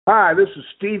Hi, this is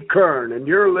Steve Kern, and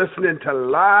you're listening to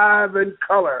Live in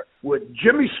Color with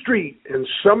Jimmy Street and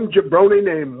some jabroni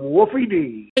named Wolfie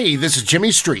D. Hey, this is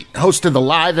Jimmy Street, host of the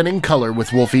Live and in Color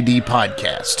with Wolfie D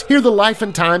podcast. Hear the life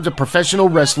and times of professional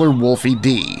wrestler Wolfie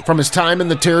D. From his time in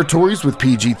the territories with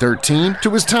PG-13 to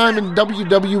his time in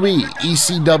WWE,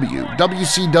 ECW,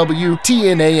 WCW,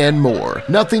 TNA, and more.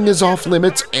 Nothing is off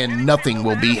limits and nothing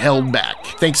will be held back.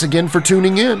 Thanks again for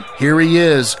tuning in. Here he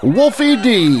is, Wolfie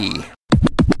D.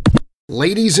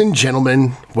 Ladies and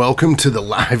gentlemen, welcome to the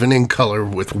Live and in Color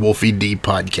with Wolfie D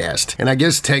podcast. And I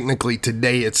guess technically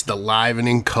today it's the Live and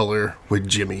in Color with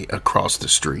Jimmy across the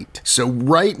street. So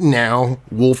right now,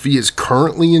 Wolfie is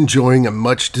currently enjoying a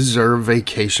much-deserved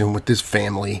vacation with his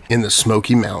family in the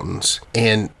Smoky Mountains.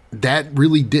 And that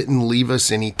really didn't leave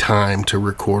us any time to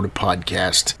record a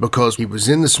podcast because he was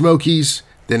in the Smokies.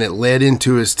 Then it led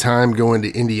into his time going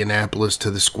to Indianapolis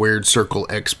to the Squared Circle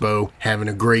Expo, having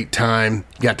a great time.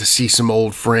 Got to see some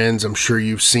old friends. I'm sure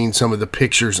you've seen some of the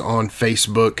pictures on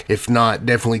Facebook. If not,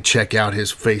 definitely check out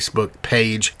his Facebook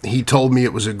page. He told me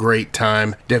it was a great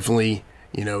time. Definitely,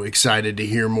 excited to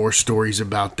hear more stories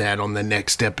about that on the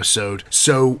next episode.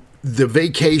 So the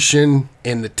vacation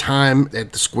and the time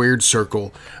at the Squared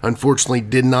Circle unfortunately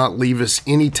did not leave us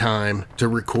any time to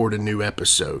record a new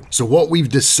episode. So what we've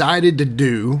decided to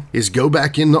do is go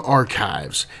back in the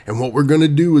archives, and what we're going to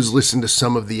do is listen to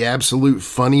some of the absolute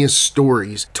funniest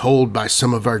stories told by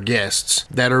some of our guests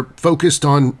that are focused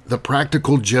on the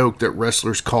practical joke that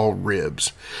wrestlers call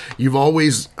ribs. You've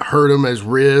always heard them as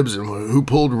ribs and who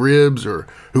pulled ribs or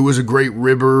who was a great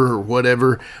ribber or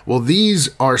whatever. Well,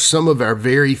 these are some of our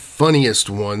very funniest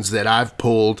ones that I've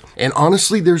pulled, and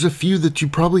honestly there's a few that you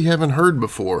probably haven't heard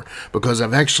before because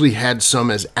I've actually had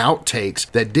some as outtakes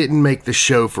that didn't make the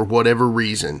show for whatever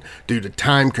reason due to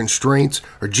time constraints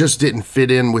or just didn't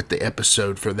fit in with the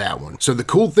episode for that one. So the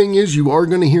cool thing is you are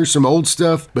going to hear some old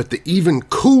stuff, but the even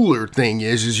cooler thing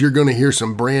is you're going to hear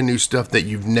some brand new stuff that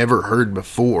you've never heard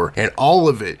before, and all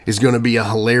of it is going to be a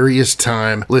hilarious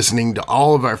time listening to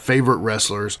all of our favorite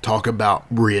wrestlers talk about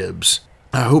ribs.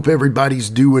 I hope everybody's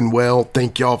doing well.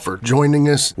 Thank y'all for joining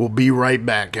us. We'll be right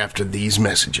back after these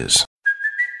messages.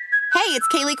 Hey, it's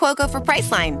Kaylee Cuoco for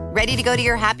Priceline. Ready to go to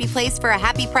your happy place for a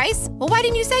happy price? Well, why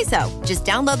didn't you say so? Just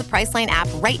download the Priceline app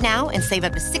right now and save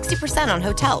up to 60% on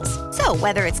hotels. So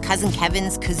whether it's Cousin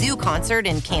Kevin's Kazoo Concert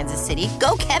in Kansas City,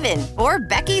 go Kevin, or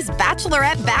Becky's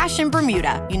Bachelorette Bash in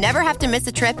Bermuda, you never have to miss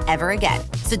a trip ever again.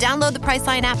 So download the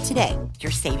Priceline app today.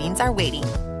 Your savings are waiting.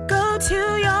 Go to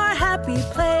your happy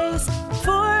place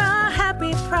for a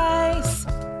happy price.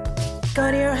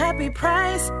 Go to your happy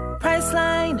price,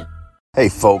 Priceline. Hey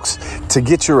folks, to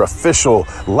get your official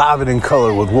Live and in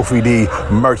Color with Wolfie D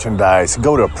merchandise,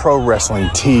 go to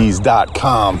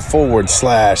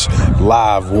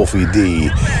ProWrestlingTees.com/Live Wolfie D.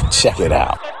 Check it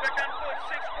out.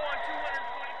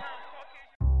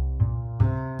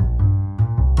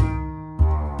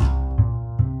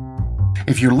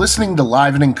 If you're listening to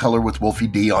Live and in Color with Wolfie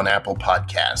D on Apple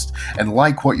Podcast and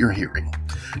like what you're hearing,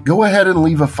 go ahead and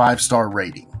leave a 5-star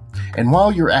rating. And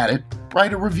while you're at it,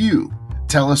 write a review.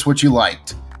 Tell us what you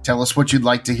liked. Tell us what you'd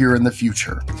like to hear in the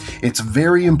future. It's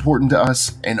very important to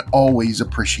us and always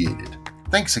appreciated.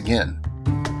 Thanks again.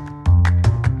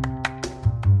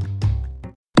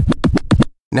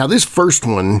 Now, this first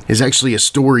one is actually a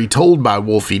story told by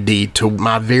Wolfie D to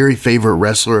my very favorite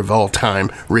wrestler of all time,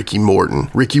 Ricky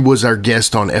Morton. Ricky was our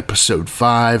guest on episode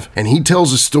 5, and he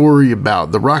tells a story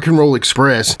about the Rock and Roll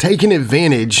Express taking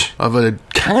advantage of a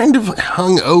kind of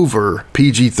hungover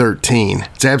PG-13.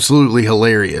 It's absolutely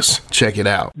hilarious. Check it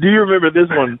out. Do you remember this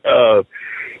one?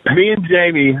 Me and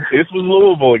Jamie, this was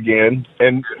Louisville again,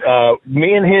 and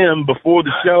me and him before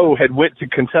the show had went to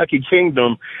Kentucky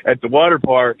Kingdom at the water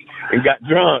park and got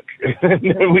drunk. And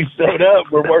then we showed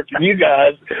up. We're working you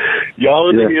guys. Y'all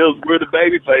in the hills. We're the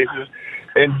baby faces.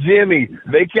 And Jimmy,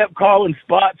 they kept calling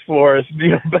spots for us,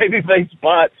 babyface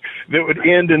spots that would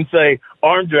end and say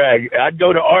arm drag. I'd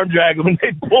go to arm drag them and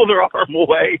they'd pull their arm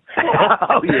away.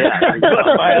 Oh, yeah.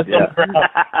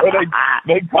 Or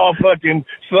they'd call fucking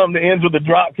something that ends with a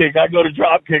drop kick. I go to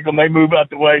drop kick them, they move out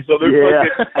the way. So they're the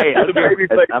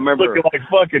babyface looking like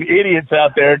fucking idiots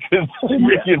out there because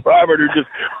Ricky and Robert are just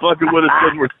fucking with us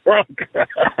because we're drunk.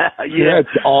 Yeah,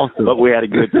 that's awesome. But we had a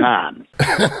good time.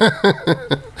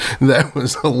 That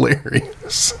was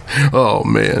hilarious. Oh,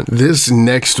 man. This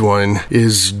next one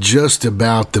is just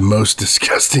about the most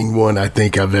disgusting one I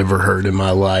think I've ever heard in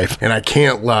my life. And I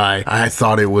can't lie, I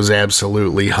thought it was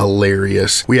absolutely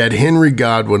hilarious. We had Henry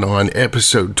Godwin on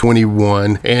episode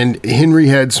 21, and Henry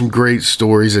had some great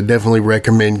stories. I definitely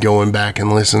recommend going back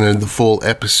and listening to the full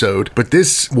episode. But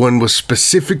this one was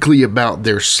specifically about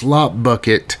their slop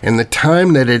bucket and the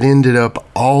time that it ended up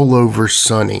all over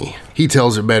Sonny. He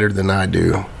tells it better than I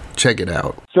do. Check it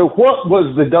out. So what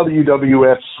was the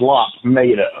WWF slop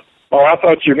made of? Oh, I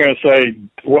thought you were going to say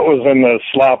what was in the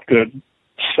slop that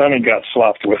Sonny got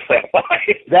slopped with that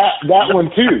night. That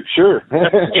one too, sure.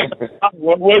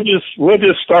 We'll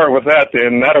just start with that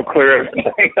then. That'll clear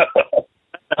everything up.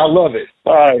 I love it.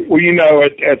 All right. Well, you know,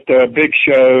 at the big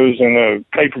shows and the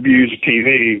pay-per-views of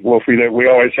TV, Wolfie, that we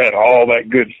always had all that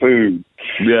good food.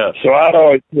 Yeah. So I'd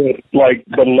always put, like,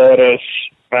 the lettuce.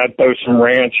 I'd throw some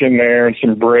ranch in there and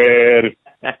some bread,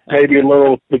 maybe a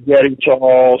little spaghetti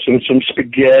sauce and some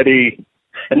spaghetti,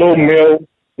 a little milk,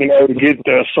 you know, to get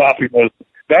the sloppiness.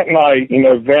 That night, you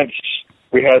know, Vince,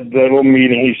 we had the little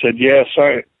meeting. He said, yes,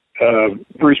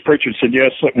 Bruce Pritchard said,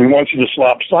 yes, we want you to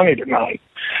slop Sonny tonight.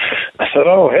 I said,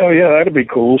 oh, hell yeah, that'd be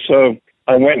cool. So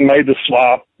I went and made the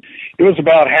slop. It was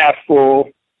about half full.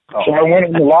 So I went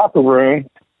in the locker room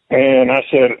and I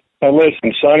said, now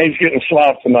listen, Sonny's getting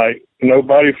slop tonight.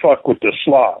 Nobody fuck with the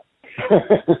slop.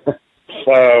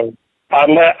 So I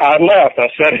left. I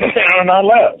set it down and I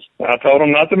left. I told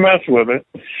him not to mess with it.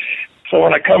 So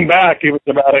when I come back, it was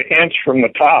about an inch from the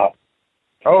top.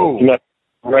 Oh. And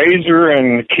Razor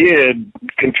and the Kid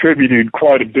contributed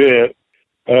quite a bit.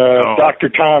 Dr.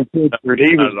 Tom Pitchford,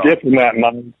 he was dipping that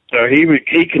night, so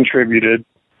he contributed.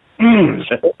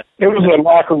 It was a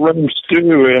locker room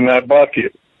stew in that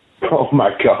bucket. Oh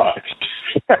my gosh.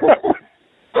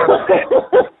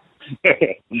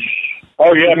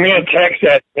 Oh yeah, me and Tex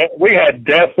we had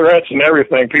death threats and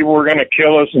everything. People were going to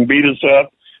kill us and beat us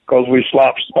up because we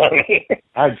slopped Sonny.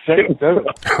 I'd say so.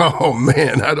 Oh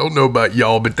man, I don't know about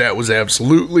y'all, but that was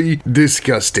absolutely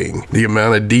disgusting. The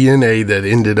amount of DNA that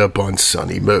ended up on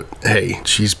Sonny. But hey,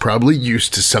 she's probably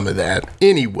used to some of that.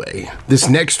 Anyway, this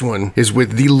next one is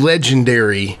with the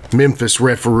legendary Memphis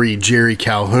referee Jerry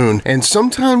Calhoun. And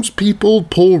sometimes people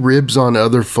pull ribs on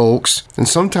other folks, and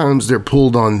sometimes they're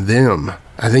pulled on them.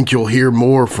 I think you'll hear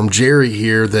more from Jerry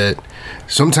here that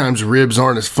sometimes ribs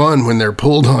aren't as fun when they're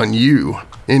pulled on you.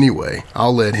 Anyway,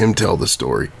 I'll let him tell the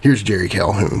story. Here's Jerry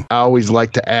Calhoun. I always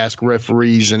like to ask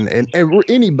referees and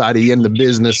anybody in the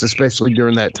business, especially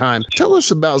during that time, tell us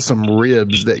about some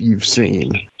ribs that you've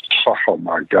seen. Oh,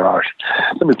 my gosh.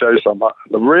 Let me tell you something.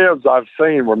 The ribs I've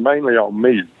seen were mainly on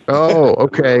me. Oh,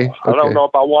 okay. I don't know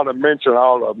if I want to mention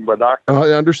all of them, but I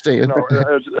understand. You know,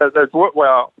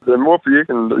 well, the more you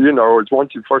can, you know, it's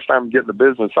once you first time get in the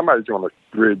business, somebody's going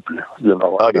to rib you, you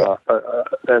know.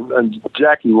 And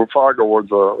Jackie Fargo was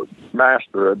a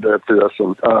master at this,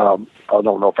 and I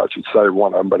don't know if I should say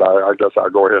one of them, but I guess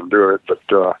I'll go ahead and do it. But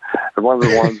one of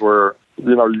the ones where,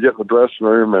 you know, you get in the dressing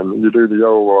room and you do the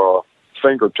old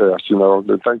finger test, you know.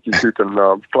 They think you can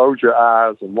close your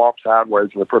eyes and walk sideways,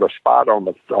 and they put a spot on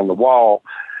the wall,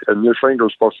 and your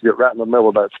finger's supposed to get right in the middle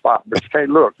of that spot. But you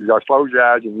can't look. You got to close your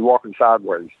eyes, and you're walking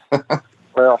sideways.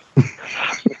 Well,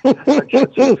 I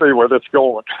can't see where that's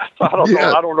going. So I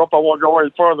don't know if I want to go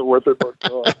any further with it, but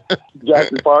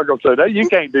Jackie Fargo said, hey, you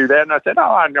can't do that. And I said, oh,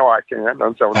 I know I can.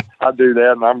 And so I do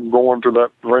that, and I'm going to that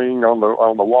ring on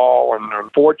the wall, and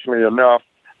unfortunately enough,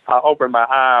 I opened my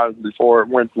eyes before it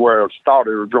went to where I thought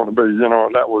it was going to be, you know,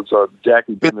 and that was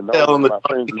Jackie bending over, my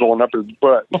fingers going up his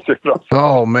butt.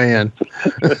 Oh, man.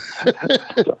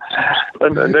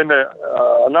 and then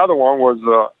another one was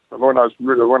when I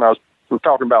was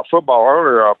talking about football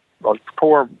earlier, I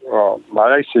tore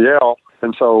my ACL,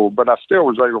 and so, but I still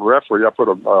was able to referee. I put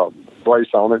a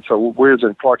brace on it. So we was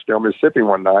in Clarksdale, Mississippi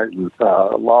one night, and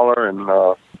Lawler and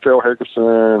Phil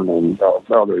Hickerson and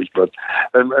others.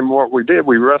 And what we did,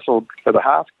 we wrestled at a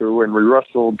high school, and we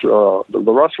wrestled, the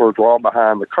wrestlers were all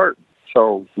behind the curtain.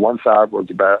 So one side was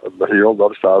the heel, the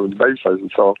other side was the baby face.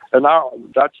 And so,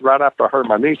 that's right after I hurt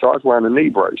my knee, so I was wearing a knee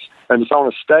brace. And it's on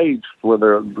a stage with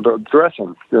the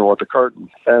dressing, you know, with the curtain.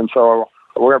 And so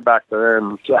I went back there,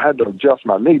 and I had to adjust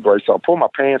my knee brace. So I pulled my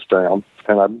pants down,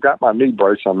 and I got my knee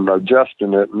brace. I'm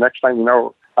adjusting it. Next thing you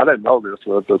know, I didn't know this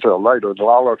until later.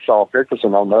 Lawler saw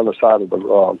Hickerson on the other side of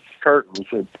the curtain and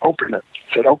said, open it.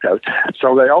 I said, okay.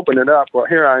 So they opened it up. Well,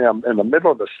 here I am in the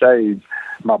middle of the stage,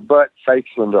 my butt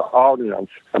facing the audience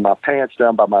and my pants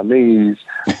down by my knees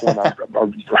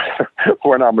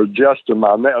when I'm adjusting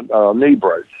my knee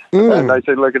brace. And they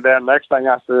said, look at that. Next thing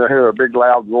I see, I hear a big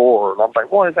loud roar. And I'm thinking,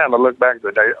 what is that? And I look back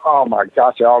today. Oh, my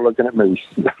gosh, they're all looking at me.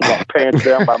 My pants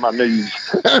down by my knees.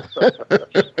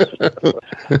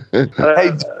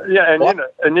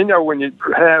 When you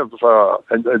have,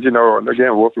 and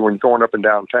again, Wolfie, when you're going up and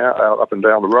down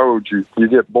the road, you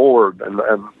get bored. And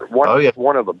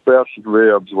one of the best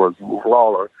ribs was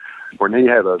Lawler when he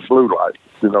had a blue light.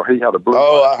 He had a blue light.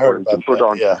 Oh, I heard about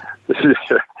that. Yeah.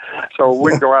 So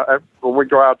when we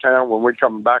go out of town, when we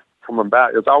coming back,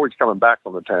 it's always coming back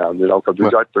from the town, because we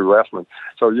got through wrestling.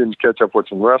 So you can catch up with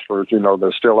some wrestlers,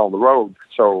 they're still on the road.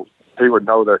 So he would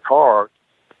know their car.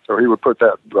 So he would put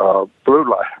that blue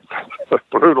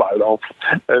light on.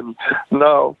 And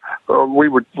we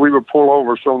would pull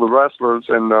over some of the wrestlers,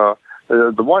 and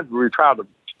the one we tried to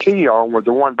key on was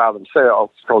the one by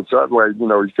themselves, because that way,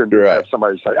 you couldn't have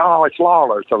somebody say, oh, it's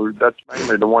Lawler. So that's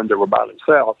mainly the ones that were by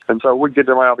themselves. And so we'd get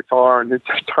them out of the car and they'd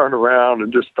just turn around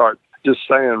and just start just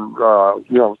saying,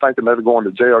 thinking they're going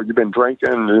to jail. You've been drinking,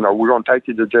 we're going to take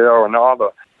you to jail, and all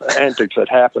the antics that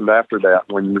happened after that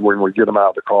when we get them out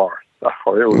of the car.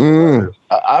 Oh, it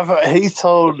was he's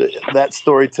told that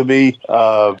story to me.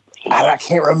 I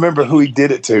can't remember who he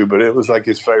did it to, but it was like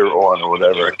his favorite one or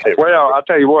whatever. Well, I'll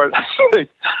tell you what,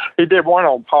 he did one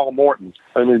on Paul Morton.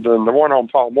 And the one on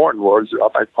Paul Morton was, I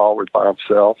think Paul was by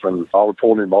himself, and Paul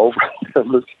pulled him over.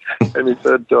 and he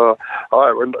said, all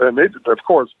right, and of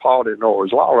course, Paul didn't know it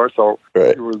was Lawler, so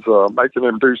he was making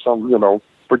him do some,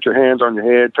 put your hands on your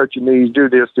head, touch your knees, do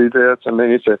this. And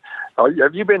then he said, oh,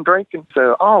 have you been drinking? He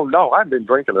said, oh, no, I haven't been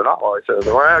drinking at all. I said,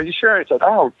 well, are you sure? He said,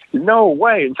 oh, no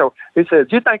way. And so he said,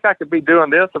 do you think I could be doing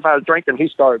this if I was drinking? He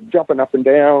started jumping up and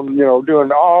down,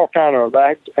 doing all kind of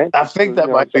acts. I think that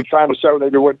might be trying to show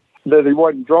that he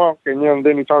wasn't drunk, and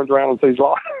then he turns around and sees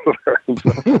Lawler.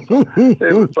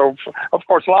 So, of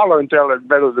course, Lawler can tell it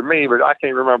better than me, but I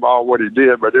can't remember all what he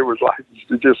did. But it was like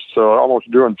just almost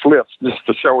doing flips just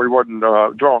to show he wasn't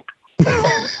drunk. We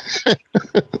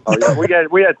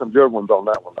had some good ones on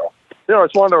that one though.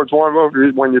 It's one of those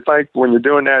when you think when you're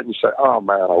doing that and you say, "Oh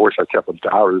man, I wish I kept a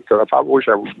diary." Because that's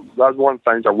one of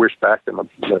the things I wish back in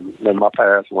my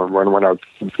past when I was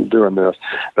doing this,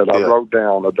 that I wrote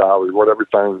down a diary, what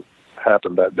everything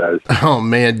happened that day. Oh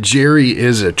man, Jerry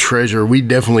is a treasure. We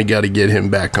definitely got to get him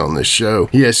back on the show.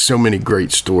 He has so many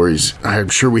great stories. I'm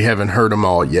sure we haven't heard them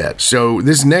all yet. So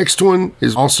this next one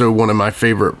is also one of my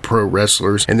favorite pro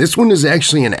wrestlers, and this one is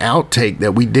actually an outtake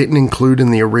that we didn't include in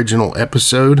the original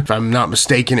episode. If I'm not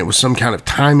mistaken, it was some kind of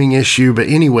timing issue, but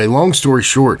anyway, long story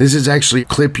short, this is actually a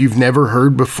clip you've never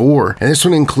heard before, and this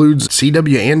one includes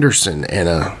C.W. Anderson and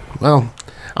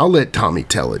I'll let Tommy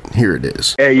tell it. Here it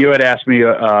is. Hey, you had asked me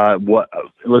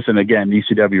listen, again,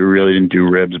 ECW really didn't do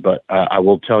ribs, but I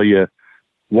will tell you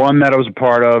one that I was a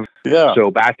part of. Yeah. So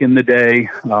back in the day,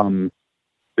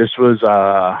 this was,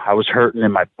 I was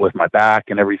hurting with my back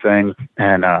and everything.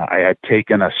 And I had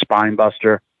taken a spine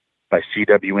buster by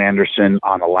C.W. Anderson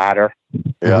on a ladder.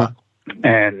 Yeah.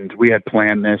 And we had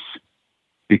planned this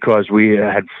because we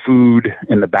had food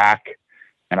in the back,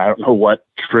 and I don't know what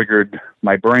triggered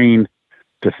my brain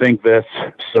to think this.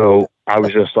 So I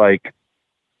was just like,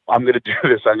 I'm going to do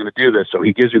this. I'm going to do this. So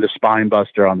he gives me the spine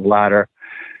buster on the ladder,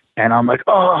 and I'm like,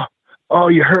 oh,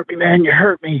 you hurt me, man. You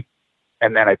hurt me.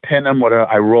 And then I pin him.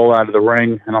 I roll out of the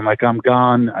ring, and I'm like, I'm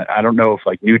gone. I don't know if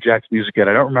like New Jack's Music hit.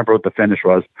 I don't remember what the finish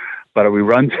was, but we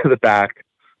run to the back,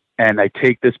 and I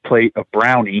take this plate of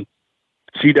brownie.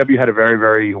 CW had a very,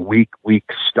 very weak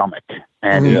stomach.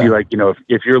 And he'd be like,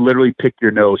 if you're literally pick your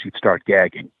nose, he'd start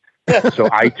gagging. So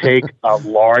I take a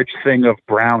large thing of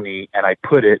brownie and I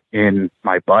put it in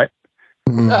my butt.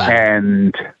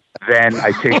 And then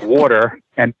I take water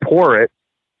and pour it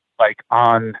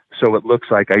so it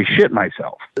looks like I shit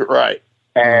myself. Right.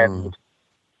 And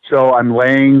so I'm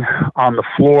laying on the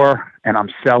floor and I'm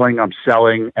selling.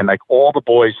 And like all the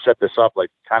boys set this up, like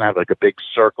kind of have like a big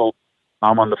circle.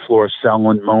 I'm on the floor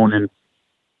selling, moaning.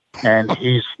 And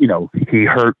he's, he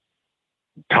hurt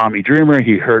Tommy Dreamer.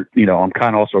 He hurt, I'm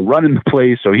kind of also running the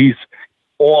place. So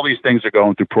all these things are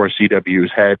going through poor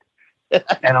CW's head.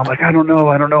 And I'm like, I don't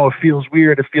know. It feels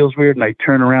weird. And I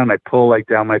turn around, I pull like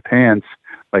down my pants,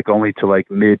 like only to like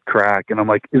mid crack. And I'm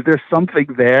like, is there something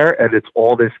there? And it's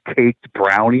all this caked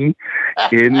brownie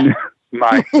in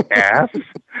my ass.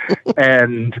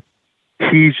 And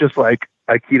he's just like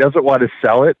he doesn't want to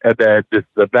sell it. And then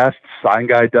the best sign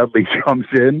guy, Dudley, comes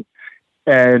in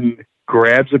and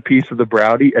grabs a piece of the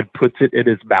brownie and puts it in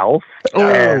his mouth.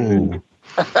 And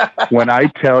when I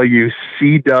tell you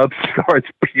C-Dub starts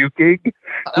puking,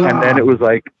 and then it was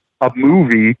like a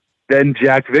movie. Then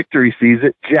Jack Victory sees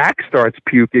it. Jack starts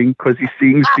puking because he's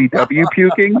seeing CW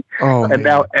puking. And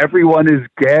now everyone is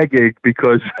gagging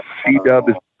because C-Dub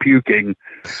is puking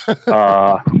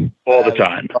all the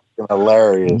time.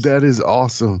 Hilarious. That is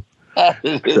awesome.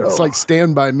 It's like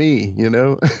Stand By Me, you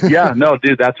know? Yeah, no,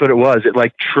 dude, that's what it was. It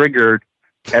like triggered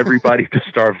everybody to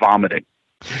start vomiting.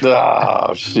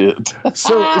 Oh shit!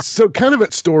 So kind of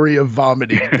a story of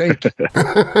vomiting. Thank you.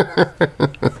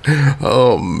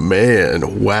 Oh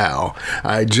man, wow!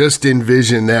 I just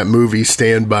envisioned that movie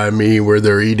Stand By Me where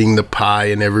they're eating the pie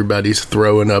and everybody's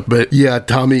throwing up. But yeah,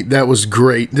 Tommy, that was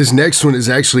great. This next one is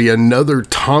actually another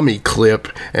Tommy clip,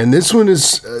 and this one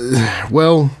is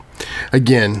well.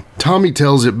 Again, Tommy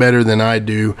tells it better than I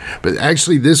do, but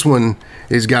actually this one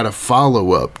has got a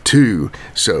follow-up too.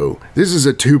 So this is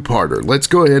a two-parter. Let's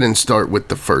go ahead and start with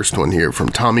the first one here from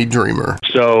Tommy Dreamer.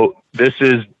 So this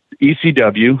is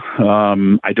ECW.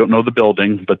 I don't know the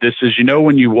building, but this is, you know,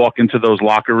 when you walk into those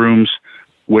locker rooms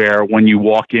where when you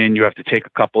walk in, you have to take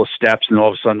a couple of steps and all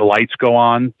of a sudden the lights go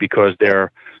on because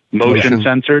they're motion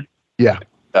censored. Yeah.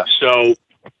 So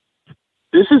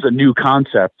this is a new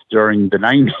concept during the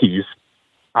 90s.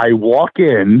 I walk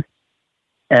in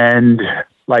and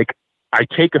like I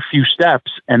take a few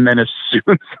steps, and then as soon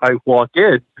as I walk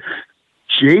in,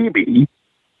 Jamie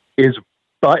is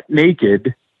butt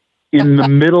naked in the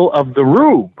middle of the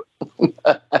room.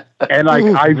 And like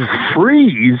I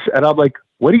freeze and I'm like,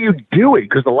 what are you doing?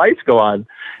 Because the lights go on.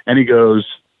 And he goes,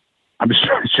 I'm just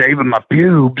shaving my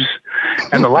pubes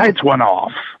and the lights went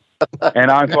off.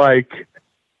 And I'm like,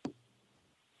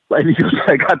 and he goes,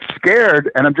 I got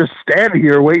scared and I'm just standing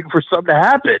here waiting for something to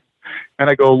happen. And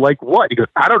I go, like what? He goes,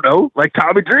 I don't know, like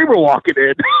Tommy Dreamer walking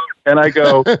in. And I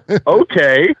go,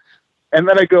 okay. And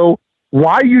then I go,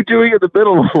 why are you doing it in the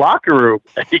middle of the locker room?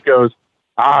 And he goes,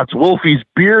 it's Wolfie's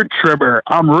beard trimmer.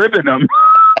 I'm ribbing him.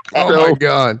 Oh my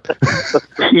God.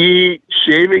 He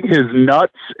shaving his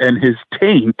nuts and his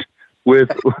taint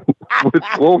with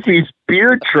Wolfie's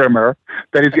beard trimmer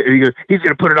that he's going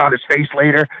to put it on his face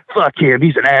later. Fuck him.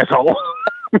 He's an asshole.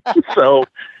 So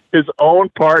his own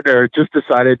partner just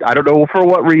decided, I don't know for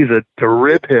what reason, to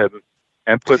rib him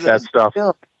and put that stuff,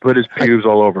 put his pubes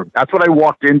all over him. That's what I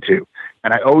walked into.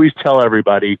 And I always tell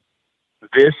everybody,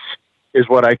 this is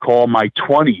what I call my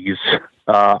 20s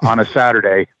on a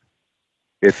Saturday.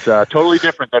 It's totally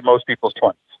different than most people's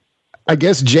 20s. I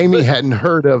guess Jamie hadn't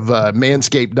heard of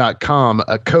manscaped.com,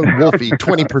 a code Wolfie,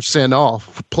 20%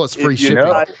 off plus free shipping.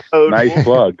 Nice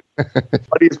plug.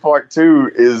 Funniest part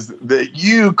too is that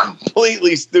you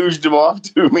completely stooged him off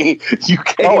to me. You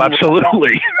came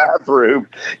absolutely. To the bathroom.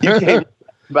 You came to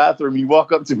the bathroom, you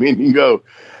walk up to me and you go,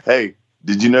 hey,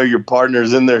 did you know your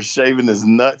partner's in there shaving his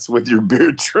nuts with your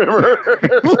beard trimmer?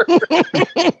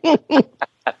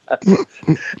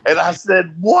 And I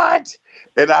said, what?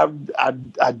 And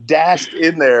I dashed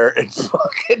in there and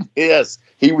fucking yes,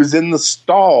 he was in the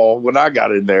stall when I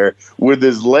got in there with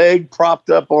his leg propped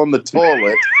up on the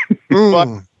toilet,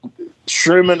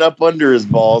 trimming up under his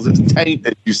balls, his taint,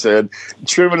 as you said,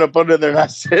 trimming up under there. And I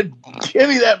said, give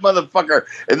me that motherfucker.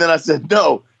 And then I said,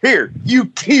 no, here, you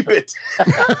keep it.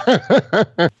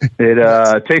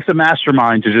 It takes a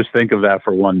mastermind to just think of that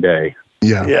for one day.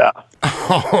 Yeah. Yeah.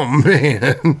 Oh,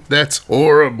 man, that's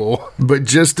horrible. But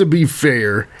just to be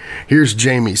fair, here's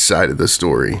Jamie's side of the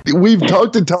story. We've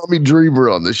talked to Tommy Dreamer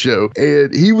on the show,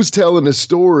 and he was telling a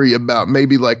story about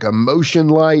maybe like a motion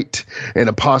light and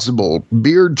a possible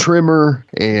beard trimmer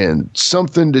and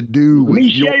something to do with me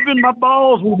shaving my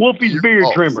balls with Wolfie's beard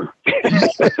trimmer.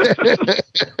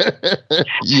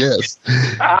 Yes.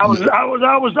 I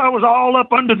was all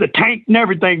up under the tank and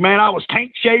everything, man. I was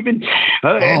tank shaving,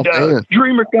 and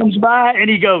Dreamer comes by and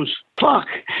he goes, "Fuck!"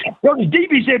 Brother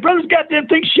DB said, "Brother's got them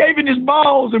thing shaving his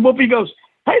balls," and Wolfie goes,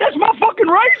 "Hey, that's my fucking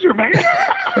razor, man."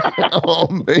 Oh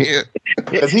man!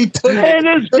 He took and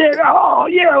it said, "Oh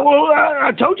yeah, well,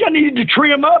 I told you I needed to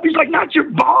trim up." He's like, "Not your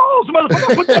balls,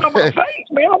 motherfucker! Put that on my face,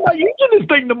 man. I'm not using this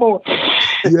thing no more."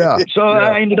 Yeah. So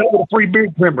I ended up with a free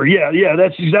beard trimmer. Yeah,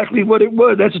 that's exactly what it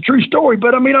was. That's a true story.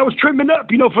 But I mean, I was trimming up,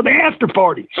 for the after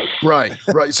party. Right.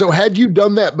 So had you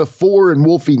done that before and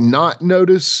Wolfie not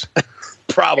notice?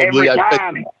 Probably. Every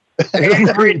time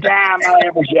I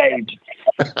ever shaved.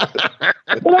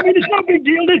 Well, I mean, it's no big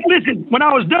deal. Listen, when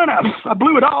I was done, I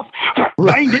blew it off,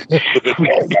 banged it.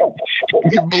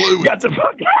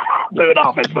 Blew it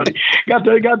off. That's funny. Got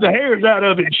the hairs out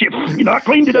of it. Shit. I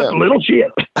cleaned it up a little.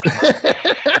 Shit.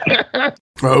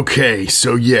 Okay,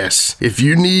 so yes, if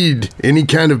you need any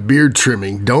kind of beard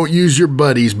trimming, don't use your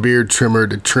buddy's beard trimmer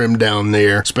to trim down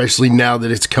there, especially now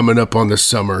that it's coming up on the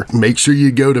summer. Make sure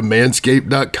you go to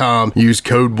manscaped.com, use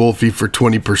code Wolfie for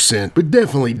 20%, but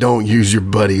definitely don't use your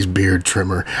buddy's beard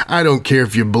trimmer. I don't care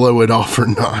if you blow it off or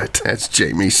not, as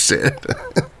Jamie said.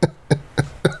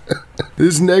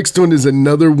 This next one is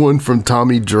another one from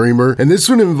Tommy Dreamer, and this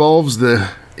one involves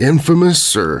the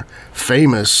infamous or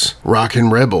famous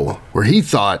Rockin' Rebel, where he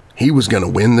thought he was going to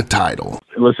win the title.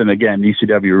 Listen, again,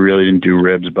 ECW really didn't do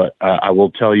ribs, but I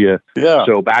will tell you. Yeah.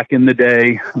 So back in the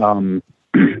day,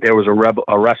 there was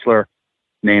a wrestler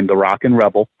named the Rockin'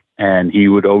 Rebel, and he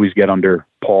would always get under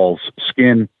Paul's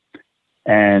skin.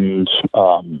 And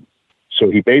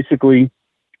so he basically,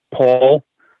 Paul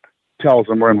tells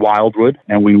him we're in Wildwood,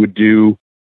 and we would do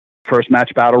first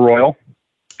match battle royal.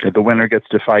 The winner gets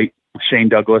to fight Shane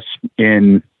Douglas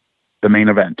in the main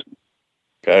event.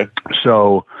 Okay.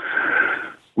 So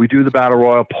we do the battle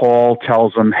royal. Paul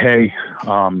tells him, hey,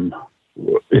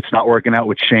 it's not working out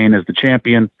with Shane as the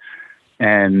champion,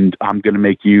 and I'm going to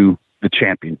make you the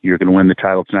champion. You're going to win the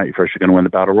title tonight. First, you're going to win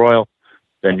the battle royal.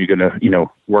 Then you're going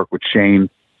to, work with Shane,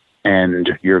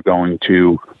 and you're going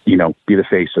to, be the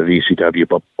face of ECW,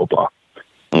 blah, blah, blah.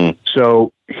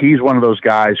 So he's one of those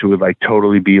guys who would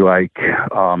totally be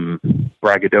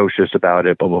braggadocious about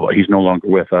it, blah, blah, blah. He's no longer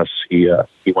with us. He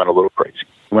went a little crazy.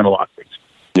 He went a lot crazy.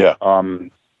 Yeah.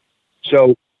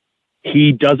 So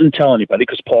he doesn't tell anybody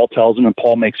because Paul tells him, and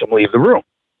Paul makes him leave the room.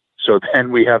 So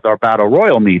then we have our battle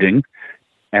royal meeting,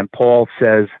 and Paul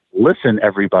says, listen,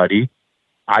 everybody,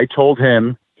 I told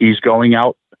him he's going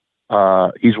out.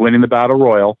 He's winning the battle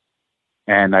royal,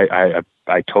 and I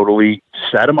totally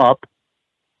set him up,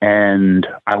 and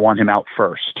I want him out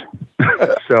first.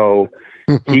 So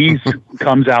he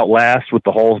comes out last with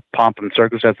the whole pomp and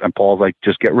circumstance, and Paul's like,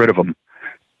 just get rid of him.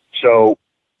 So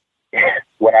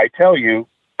when I tell you,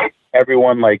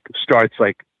 everyone starts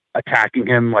attacking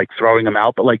him, throwing him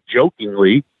out, but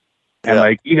jokingly,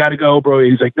 and you got to go, bro.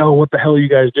 He's like, no, what the hell are you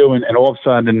guys doing? And all of a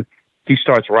sudden he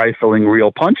starts rifling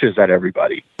real punches at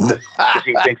everybody because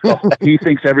he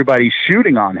thinks everybody's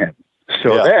shooting on him.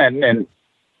 So then, and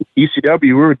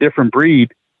ECW, we're a different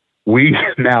breed. We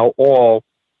now all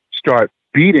start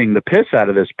beating the piss out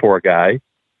of this poor guy.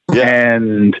 Yeah.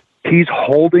 And he's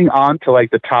holding on to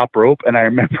the top rope. And I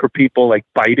remember people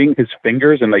biting his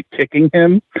fingers and kicking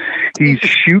him. His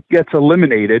shoot gets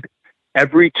eliminated.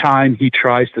 Every time he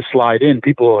tries to slide in,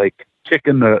 people are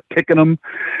kicking him,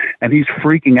 and he's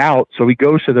freaking out. So he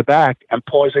goes to the back, and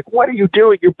Paul's like, what are you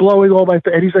doing? You're blowing all my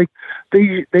face. And he's like,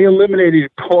 they eliminated you.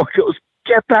 Paul goes,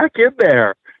 get back in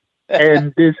there.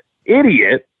 And this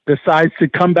idiot decides to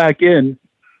come back in,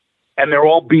 and they're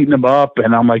all beating him up.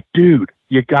 And I'm like, dude,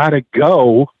 you gotta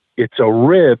go. It's a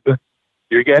rib.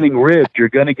 You're getting ribbed. You're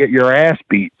going to get your ass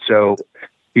beat. So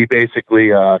he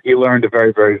basically, he learned a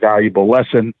very, very valuable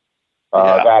lesson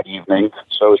that evening.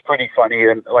 So it was pretty funny.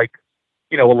 And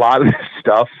a lot of this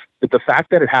stuff, the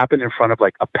fact that it happened in front of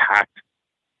a packed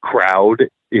crowd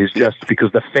is just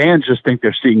because the fans just think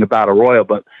they're seeing the battle royal.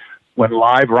 But when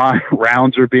live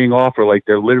rounds are being offered,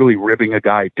 they're literally ribbing a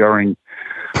guy during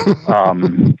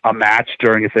a match,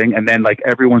 during a thing, and then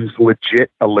everyone's legit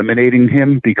eliminating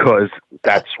him because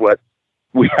that's what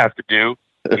we have to do.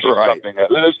 This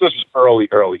is early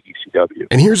ECW.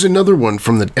 And here's another one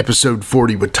from the episode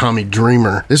 40 with Tommy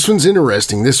Dreamer. This one's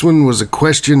interesting. This one was a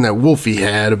question that Wolfie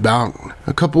had about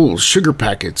a couple sugar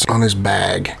packets on his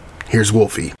bag. Here's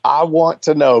Wolfie. I want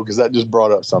to know, because that just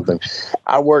brought up something.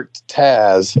 I worked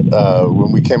Taz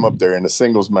when we came up there in a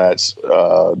singles match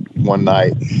one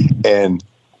night, and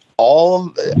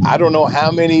I don't know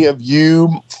how many of you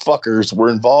fuckers were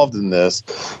involved in this,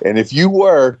 and if you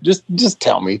were, just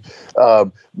tell me,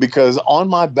 because on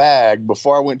my bag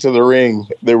before I went to the ring,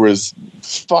 there was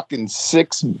fucking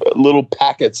 6 little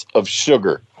packets of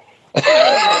sugar.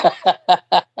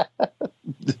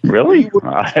 Really?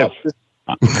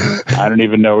 I don't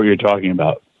even know what you're talking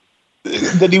about.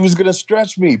 That he was going to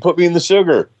stretch me, put me in the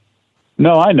sugar.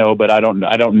 No, I know, but I don't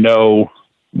know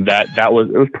that was.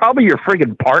 It was probably your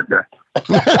friggin' partner.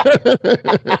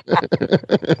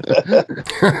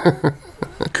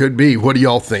 Could be. What do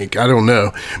y'all think? I don't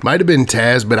know. Might have been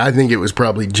Taz, but I think it was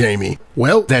probably Jamie.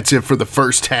 Well, that's it for the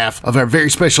first half of our very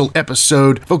special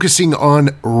episode focusing on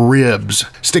ribs.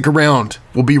 Stick around.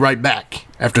 We'll be right back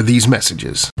after these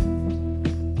messages.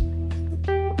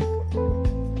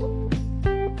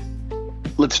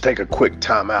 Let's take a quick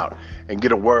time out and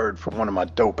get a word from one of my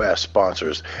dope-ass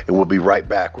sponsors, and we'll be right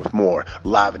back with more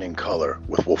Live and in Color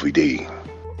with Wolfie D.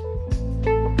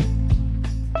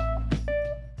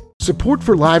 Support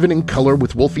for Live and in Color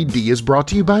with Wolfie D is brought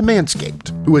to you by Manscaped,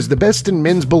 who is the best in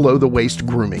men's below-the-waist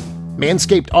grooming.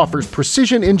 Manscaped offers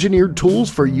precision-engineered tools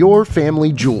for your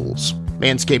family jewels.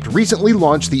 Manscaped recently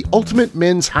launched the Ultimate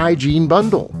Men's Hygiene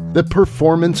Bundle, the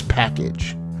Performance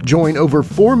Package. Join over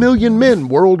 4 million men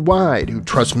worldwide who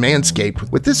trust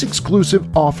Manscaped with this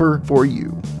exclusive offer for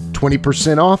you.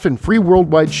 20% off and free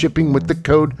worldwide shipping with the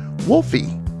code WOLFIE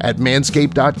at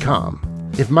manscaped.com.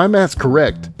 If my math's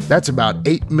correct, that's about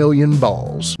 8 million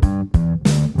balls.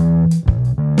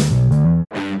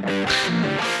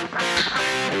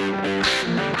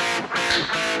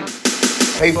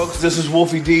 Hey folks, this is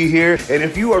Wolfie D here, and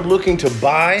if you are looking to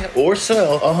buy or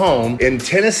sell a home in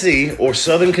Tennessee or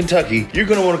Southern Kentucky, you're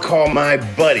going to want to call my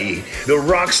buddy, the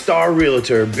rock star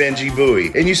realtor, Benji Bowie.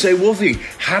 And you say, Wolfie,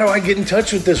 how do I get in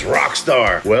touch with this rock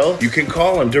star? Well, you can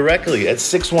call him directly at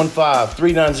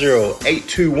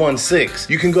 615-390-8216.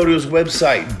 You can go to his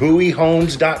website,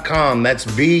 bowiehomes.com. That's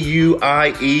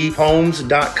B-U-I-E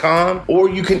homes.com. Or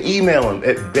you can email him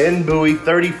at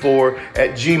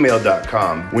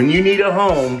benbowie34@gmail.com. When you need a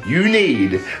home, you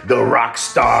need the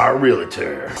Rockstar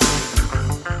Realtor.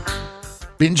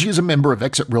 Benji is a member of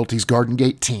Exit Realty's Garden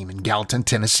Gate team in Gallatin,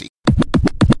 Tennessee.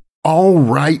 All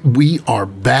right, we are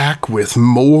back with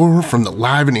more from the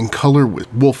Live and in Color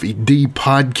with Wolfie D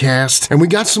podcast, and we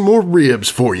got some more ribs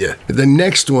for you. The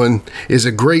next one is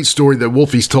a great story that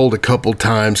Wolfie's told a couple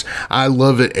times. I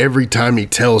love it every time he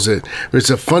tells it. It's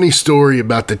a funny story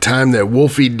about the time that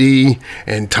Wolfie D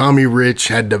and Tommy Rich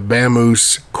had to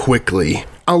vamoose quickly.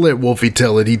 I'll let Wolfie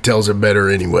tell it. He tells it better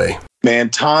anyway.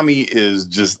 Man, Tommy is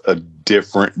just a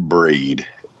different breed.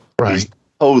 Right. He's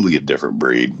totally a different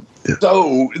breed.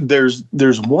 So there's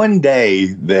one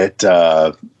day that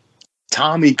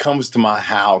Tommy comes to my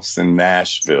house in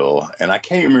Nashville, and I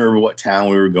can't remember what town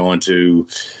we were going to.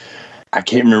 I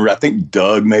can't remember. I think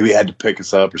Doug maybe had to pick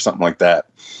us up or something like that.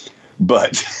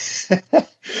 But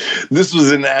this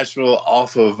was in Nashville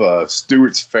off of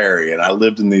Stewart's Ferry, and I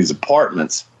lived in these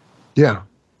apartments. Yeah.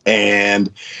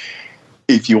 And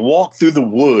if you walk through the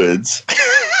woods,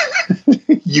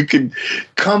 you could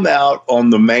come out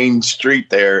on the main street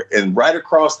there, and right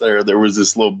across there was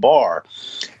this little bar,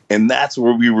 and that's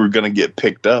where we were going to get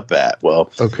picked up at.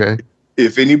 Well, okay.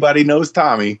 If anybody knows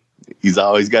Tommy, he's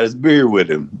always got his beer with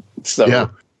him.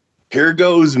 So Here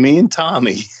goes me and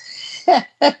Tommy.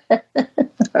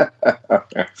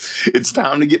 It's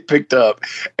time to get picked up,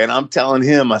 and I'm telling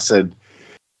him, I said,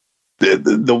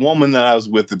 the woman that I was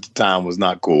with at the time was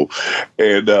not cool.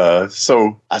 And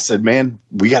so I said, man,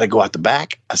 we got to go out the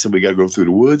back. I said, we got to go through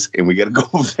the woods and we got to go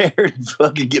over there and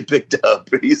fucking get picked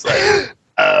up. And he's like,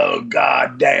 oh,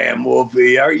 God damn,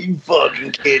 Wolfie, are you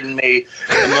fucking kidding me?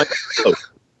 I'm like, oh,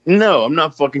 no, I'm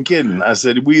not fucking kidding. I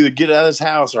said, we either get out of this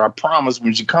house or I promise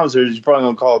when she comes here, she's probably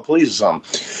going to call the police or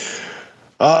something.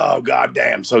 Oh, God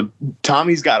damn. So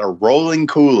Tommy's got a rolling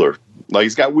cooler. Like,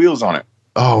 he's got wheels on it.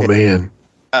 Oh, man.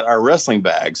 At our wrestling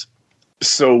bags.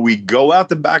 So we go out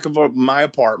the back of my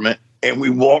apartment and we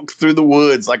walk through the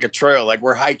woods like a trail, like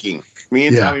we're hiking. Me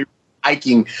and Tommy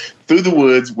hiking through the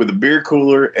woods with a beer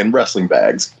cooler and wrestling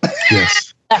bags.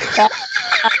 Yes.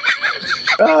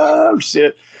 Oh,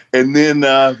 shit. And then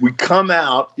we come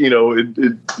out, you know,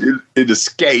 it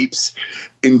escapes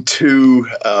into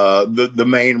the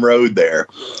main road there.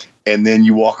 And then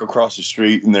you walk across the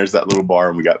street, and there's that little bar,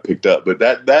 and we got picked up. But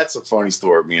that's a funny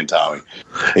story, me and Tommy.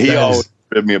 He always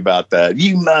said me about that.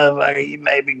 You motherfucker, you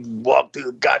made me walk through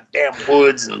the goddamn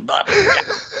woods and blah, blah, blah.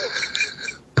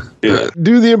 Yeah.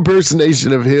 Do the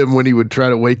impersonation of him when he would try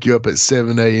to wake you up at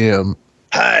 7 a.m.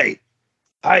 Hey,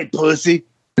 pussy,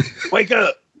 wake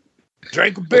up.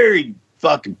 Drink a beer, you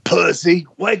fucking pussy.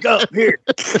 Wake up here.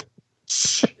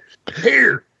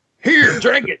 Here,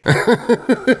 drink it.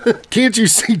 Can't you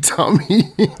see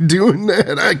Tommy doing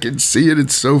that? I can see it.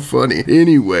 It's so funny.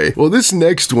 Anyway, well, this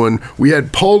next one, we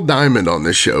had Paul Diamond on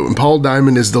the show. And Paul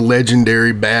Diamond is the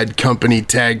legendary Bad Company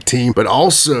tag team. But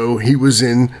also, he was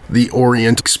in the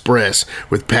Orient Express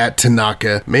with Pat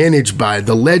Tanaka, managed by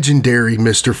the legendary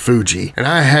Mr. Fuji. And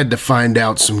I had to find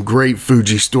out some great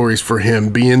Fuji stories for him,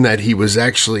 being that he was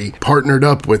actually partnered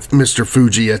up with Mr.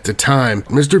 Fuji at the time.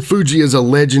 Mr. Fuji is a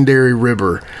legendary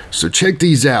ribber. So check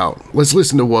these out. Let's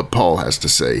listen to what Paul has to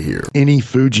say here. Any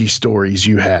Fuji stories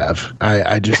you have?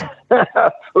 I just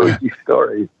Fuji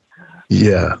stories.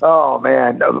 Yeah. Oh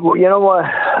man, you know what?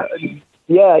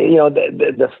 Yeah, you know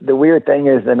the weird thing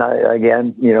is, and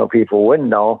again, you know, people wouldn't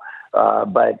know,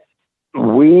 but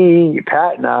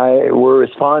Pat and I were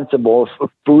responsible for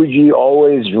Fuji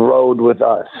always rode with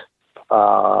us.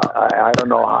 I don't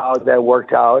know how that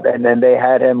worked out, and then they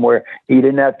had him where he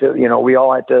didn't have to. You know, we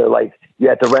all had to like you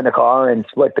had to rent a car and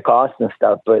split the cost and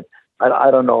stuff. But I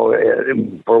don't know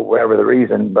for whatever the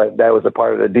reason, but that was a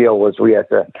part of the deal was we had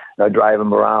to drive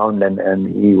him around and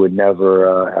he would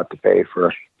never have to pay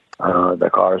for the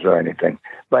cars or anything.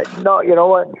 But no, you know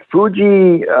what?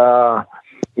 Fuji, oh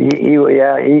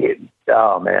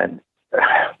man.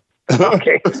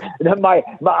 Okay.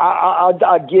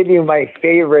 I'll give you my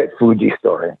favorite Fuji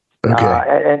story. Okay.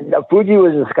 And Fuji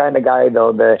was this kind of guy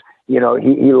though that, he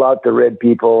loved to rib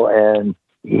people and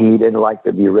he didn't like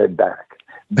to be ribbed back.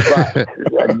 But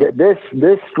this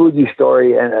Fuji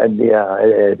story,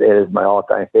 it is my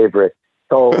all-time favorite.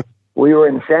 So we were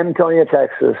in San Antonio,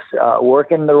 Texas,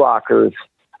 working the Rockers.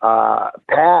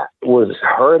 Pat was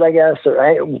hurt, I guess, or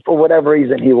for whatever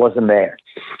reason he wasn't there,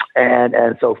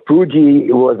 and so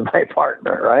Fuji was my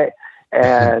partner, right?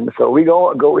 And so we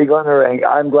go in the ring.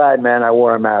 I'm glad, man, I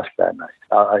wore a mask that night.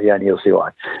 And you'll see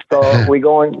why. So we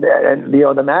go in, and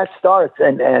the match starts,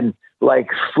 and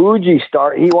like Fuji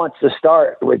he wants to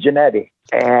start with Jannetty.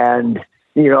 And,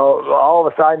 all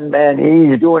of a sudden, man,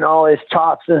 he's doing all his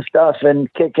chops and stuff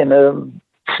and kicking the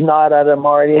snot out of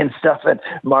Marty and stuff. And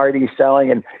Marty's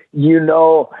selling. And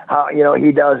how,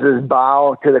 he does his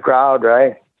bow to the crowd,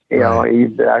 right?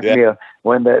 He's actually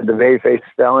when the babyface is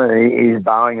selling and he's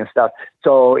bowing and stuff.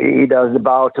 So he does the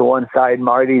bow to one side.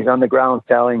 Marty's on the ground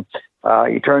selling.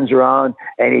 He turns around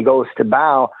and he goes to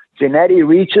bow. Jannetty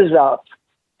reaches up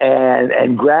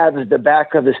and grabs the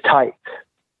back of his tights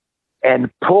and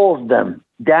pulls them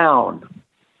down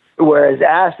where his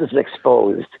ass is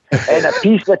exposed, and a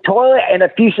piece of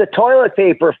toilet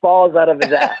paper falls out of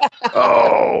his ass.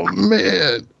 Oh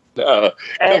man.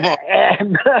 And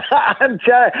I'm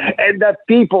telling, and the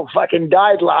people fucking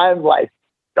died. I'm like,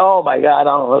 oh my God,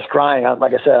 I was crying.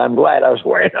 Like I said, I'm glad I was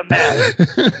wearing a mask.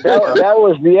 that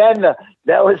was the end.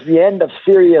 That was the end of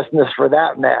seriousness for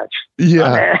that match.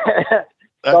 Yeah.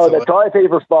 So the toilet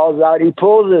paper falls out. He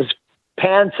pulls his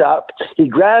pants up. He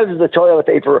grabs the toilet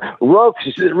paper,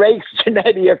 rakes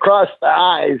Jannetty across the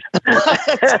eyes.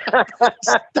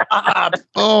 Stop!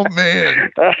 Oh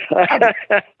man.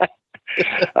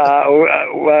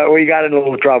 We got in a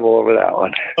little trouble over that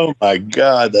one. Oh my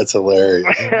God, that's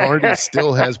hilarious. Marty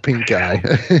still has pink eye.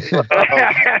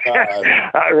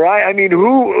 Right? I mean,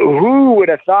 who would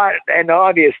have thought? And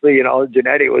obviously,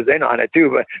 Jannetty was in on it too.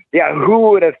 But yeah,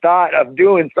 who would have thought of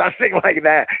doing something like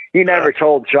that? He never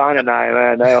told Sean and I,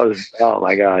 man. That was, oh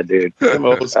my God, dude.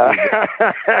 Where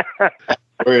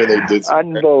they did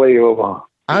unbelievable.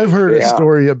 I've heard a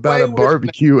story about a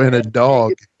barbecue and a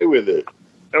dog. With it.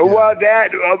 Well, now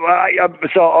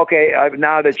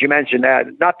that you mentioned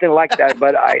that, nothing like that,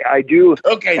 but I do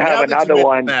have another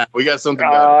one. We got something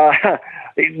better.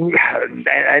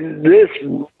 And this,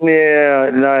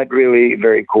 not really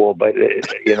very cool, but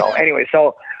anyway.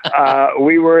 So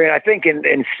we were, I think,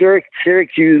 in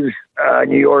Syracuse,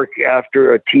 New York,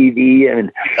 after a TV,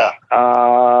 and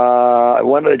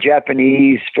one of the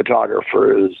Japanese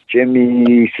photographers,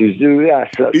 Jimmy Suzuki,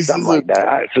 something like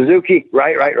that. Suzuki,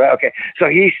 right. Okay, so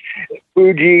he's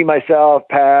Fuji, myself,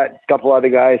 Pat, a couple other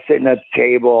guys sitting at the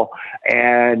table,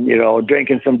 and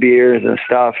drinking some beers and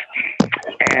stuff.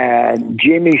 And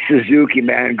Jimmy Suzuki,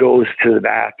 man, goes to the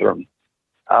bathroom.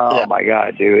 Oh my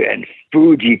God, dude! And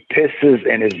Fuji pisses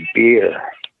in his beer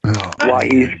while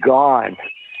he's gone.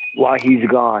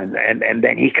 And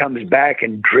then he comes back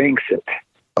and drinks it.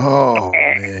 Oh,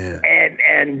 man.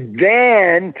 And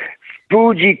then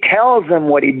Fuji tells him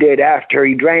what he did after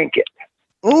he drank it.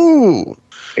 Ooh.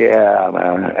 Yeah,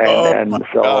 man. And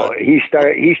so God. he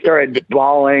started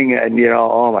bawling, and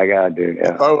oh my God, dude.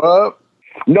 Yeah. Throw up?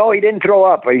 No, he didn't throw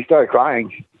up, but he started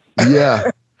crying.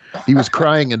 Yeah. He was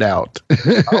crying it out.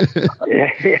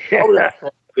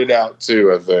 It out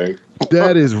too, I think.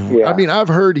 That is, I mean, I've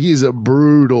heard he's a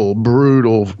brutal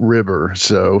ribber,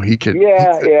 so he could.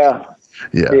 Yeah.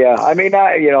 I mean,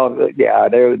 there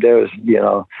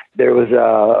was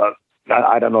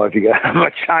I don't know if you got how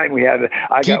much time we have.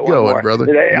 I Keep got one going, more. brother.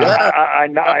 A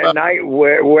night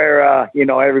where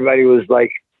everybody was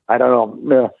like, I don't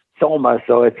know, Soma,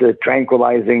 so it's a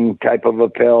tranquilizing type of a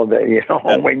pill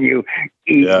that when you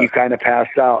eat, you kind of pass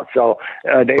out. So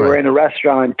they were in a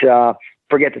restaurant.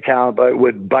 Forget the town, but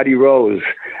with Buddy Rose,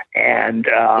 and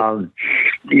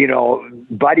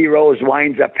Buddy Rose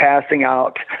winds up passing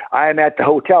out. I'm at the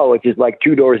hotel, which is like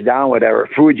 2 doors down, whatever.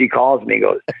 Fuji calls me,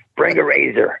 goes, "Bring a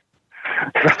razor."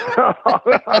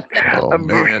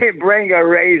 Bring a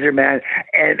razor, man,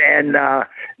 and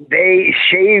they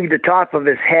shaved the top of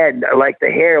his head, like the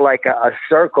hair, like a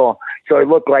circle, so it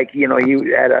looked like you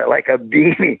had like a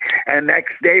beanie. And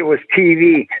next day was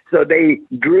TV, so they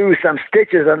drew some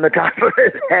stitches on the top of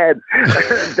his head.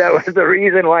 That was the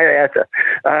reason why they had to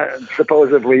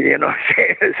supposedly,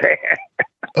 shave his hair.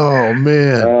 Oh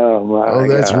man! Oh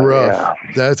that's God, rough.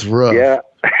 yeah. That's rough. Yeah.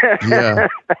 Yeah.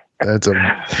 That's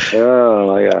Oh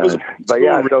my God! But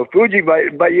yeah, so Fuji,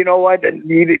 but you know what?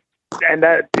 And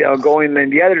that going in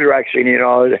the other direction,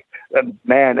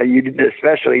 man, you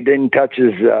especially didn't touch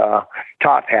his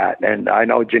top hat, and I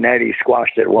know Jannetty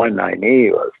squashed it one night, and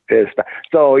he was pissed.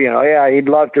 So he'd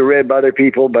love to rib other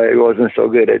people, but he wasn't so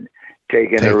good at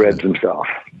taking the ribs himself.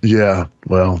 Yeah,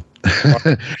 well,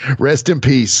 rest in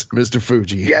peace, Mr.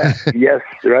 Fuji. Yes,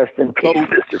 rest in peace,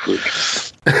 Mr.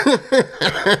 Fuji.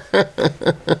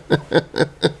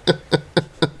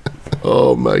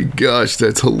 Oh my gosh,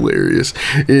 that's hilarious.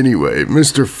 Anyway,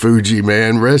 Mr. Fuji,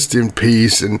 man, rest in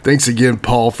peace. And thanks again,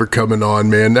 Paul, for coming on,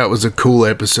 man. That was a cool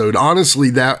episode. Honestly,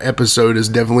 that episode is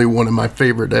definitely one of my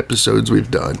favorite episodes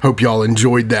we've done. Hope y'all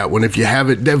enjoyed that one. If you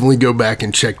haven't, definitely go back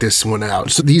and check this one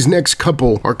out. So these next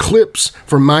couple are clips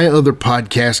from my other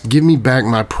podcast, Give Me Back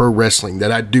My Pro Wrestling,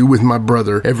 that I do with my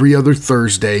brother every other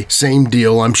Thursday. Same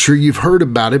deal. I'm sure you've heard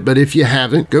about it, but if you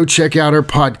haven't, go check out our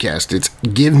podcast. It's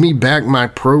Give Me Back My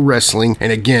Pro Wrestling.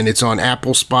 And again, it's on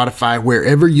Apple, Spotify,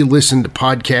 wherever you listen to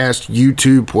podcasts,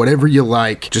 YouTube, whatever you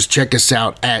like. Just check us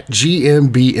out at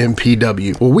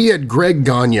GMBMPW. Well, we had Greg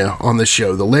Gagne on the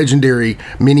show, the legendary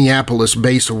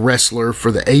Minneapolis-based wrestler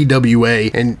for the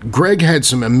AWA. And Greg had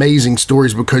some amazing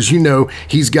stories because,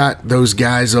 he's got those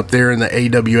guys up there in the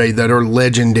AWA that are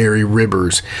legendary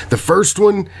ribbers. The first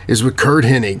one is with Curt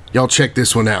Hennig. Y'all check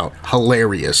this one out.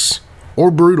 Hilarious.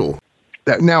 Or brutal.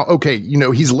 Now, okay,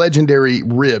 he's legendary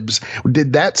ribs.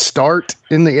 Did that start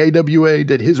in the AWA?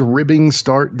 Did his ribbing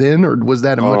start then, or was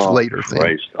that a much later thing?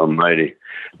 Christ almighty.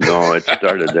 No, it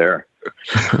started there.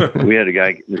 We had a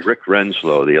guy, Rick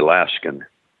Renslow, the Alaskan.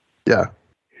 Yeah.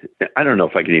 I don't know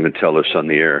if I can even tell this on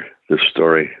the air, this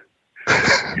story.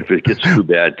 If it gets too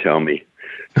bad, tell me.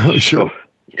 Oh, sure.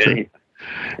 So,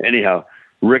 anyhow,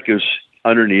 Rick is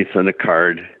underneath on the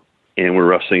card, and we're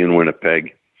wrestling in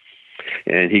Winnipeg.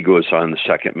 And he goes on the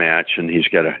second match, and he's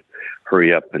got to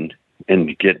hurry up and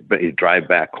drive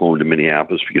back home to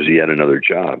Minneapolis because he had another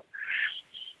job.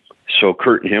 So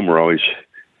Curt and him were always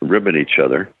ribbing each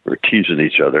other or teasing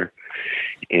each other.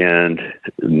 And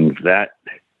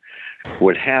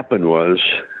what happened was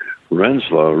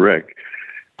Rick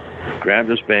grabbed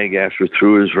his bag after,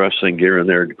 threw his wrestling gear in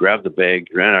there, grabbed the bag,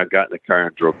 ran out, got in the car,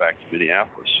 and drove back to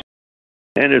Minneapolis.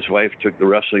 And his wife took the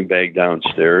wrestling bag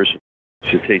downstairs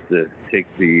to take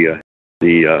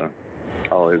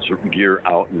all his gear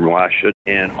out and wash it.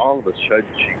 And all of a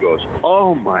sudden she goes,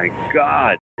 "Oh my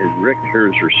God!" And Rick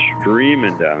hears her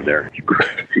screaming down there. He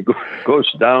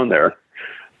goes down there,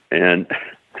 and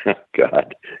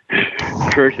God,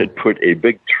 Curt had put a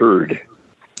big turd in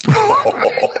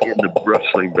the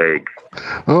wrestling bag.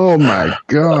 Oh my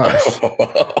gosh!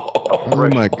 Oh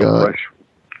my God!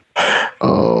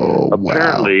 Oh,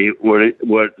 apparently, wow.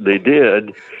 what they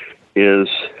did is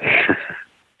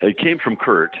it came from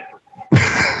Curt,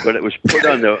 but it was put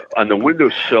on the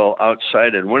windowsill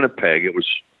outside in Winnipeg. It was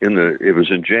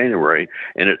in January,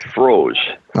 and it froze.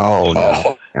 Oh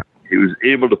no! He was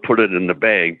able to put it in the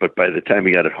bag, but by the time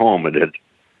he got it home, it had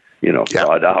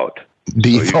thawed out.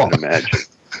 Default. So you can imagine.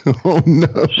 Oh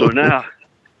no!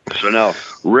 So now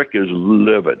Rick is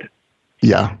livid.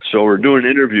 Yeah. So we're doing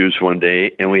interviews one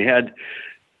day, and we had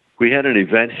an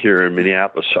event here in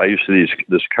Minneapolis. I used to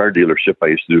this car dealership I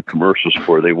used to do commercials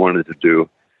for. They wanted to do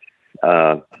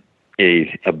a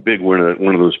big one of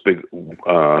those big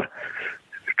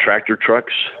tractor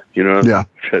trucks, Yeah.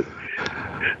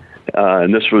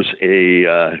 And this was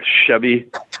a Chevy,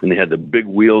 and they had the big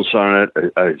wheels on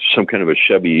it, some kind of a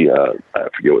Chevy, I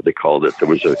forget what they called it. There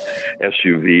was a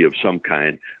SUV of some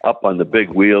kind up on the big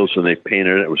wheels, and they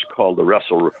painted it. It was called the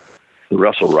Wrestle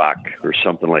Rock or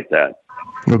something like that.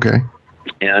 Okay.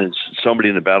 And somebody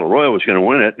in the Battle Royal was going to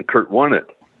win it, and Curt won it.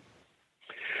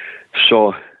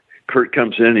 So Curt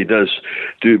comes in,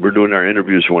 we're doing our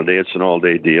interviews one day. It's an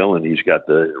all-day deal, and he's got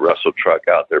the wrestle truck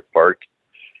out there parked.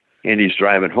 And he's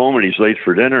driving home, and he's late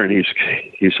for dinner, and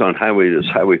he's on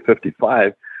Highway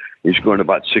 55. He's going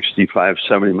about 65,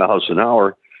 70 miles an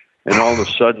hour, and all of a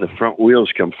sudden the front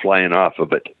wheels come flying off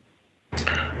of it.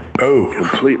 Oh.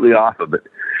 Completely off of it.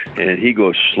 And he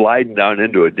goes sliding down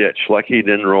into a ditch. Lucky he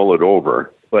didn't roll it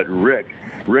over. But Rick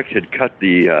had cut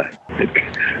the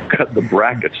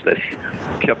brackets that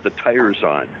kept the tires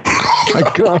on. my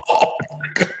God.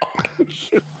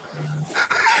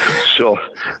 So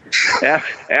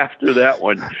after that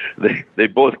one, they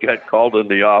both got called in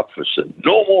the office and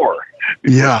no more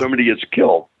before somebody gets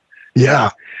killed. Yeah.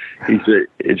 He said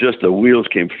it just the wheels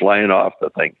came flying off the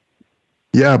thing.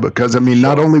 Yeah, because I mean,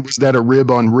 not only was that a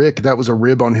rib on Rick, that was a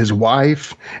rib on his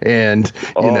wife, and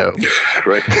you know,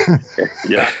 right?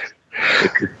 Yeah,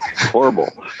 horrible.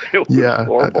 It was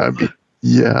horrible. I mean,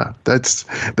 yeah, that's.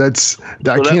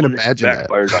 I can't imagine that.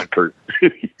 Backfired on Kurt.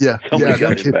 Yeah, somebody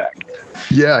got him back.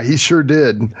 Yeah, he sure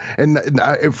did,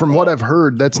 and from what I've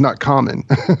heard, that's not common.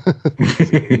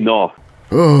 No.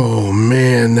 Oh,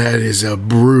 man, that is a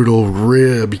brutal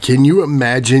rib. Can you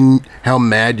imagine how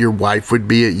mad your wife would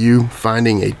be at you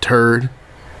finding a turd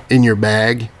in your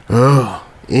bag? Oh,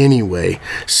 anyway,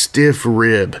 stiff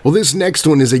rib. Well, this next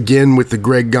one is again with the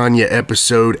Greg Gagne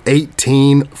episode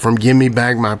 18 from Gimme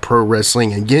Back My Pro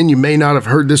Wrestling. Again, you may not have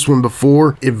heard this one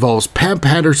before. It involves Pat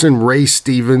Patterson, Ray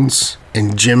Stevens,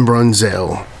 and Jim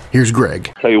Brunzell. Here's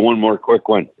Greg. Tell you one more quick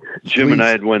one. Jim and I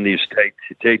had won these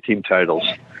tag team titles.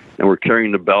 And we're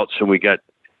carrying the belts, and we got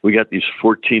these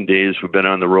 14 days. We've been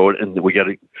on the road, and we got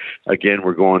to, again,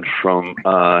 we're going from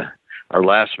our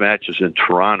last match is in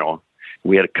Toronto.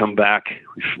 We had to come back.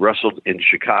 We wrestled in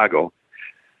Chicago,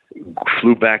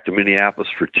 flew back to Minneapolis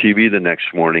for TV the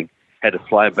next morning, had to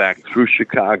fly back through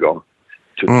Chicago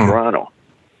to Toronto.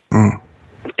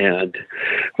 And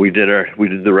we did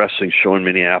the wrestling show in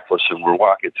Minneapolis, and we're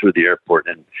walking through the airport,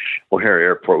 and O'Hare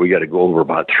Airport. We got to go over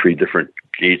about 3 different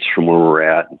gates from where we're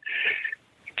at. And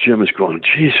Jim is going,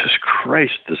 Jesus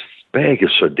Christ, this bag is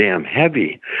so damn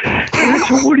heavy. And I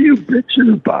said, what are you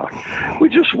bitching about? We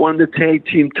just won the tag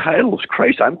team titles.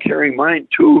 Christ, I'm carrying mine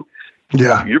too.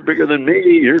 Yeah. You're bigger than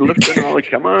me. You're lifting all the,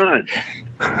 come on.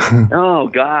 Oh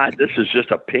God, this is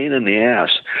just a pain in the ass.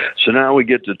 So now we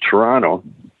get to Toronto,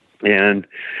 and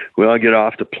we all get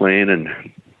off the plane, and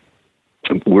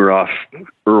we're off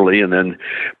early, and then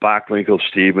Bockwinkel,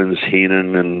 Stevens,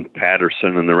 Heenan, and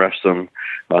Patterson, and the rest of them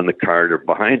on the card are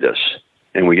behind us.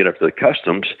 And we get up to the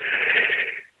customs,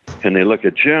 and they look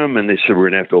at Jim, and they said, we're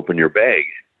going to have to open your bag.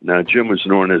 Now, Jim was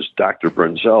known as Dr.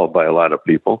 Brunzell by a lot of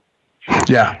people.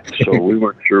 Yeah. So we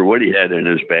weren't sure what he had in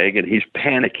his bag, and he's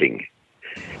panicking.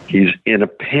 He's in a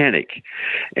panic.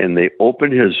 And they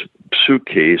open his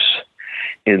suitcase,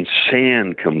 and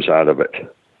sand comes out of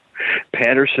it.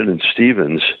 Patterson and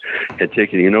Stevens had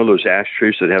taken, you know, those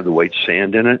ashtrays that have the white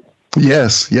sand in it?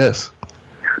 Yes.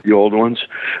 The old ones.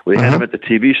 We had them at the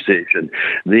TV station.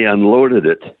 They unloaded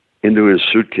it into his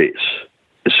suitcase.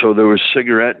 So there was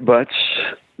cigarette butts.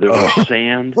 There was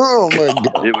sand. Oh my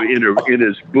God! In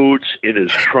his boots, in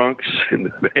his trunks, in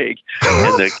the bag,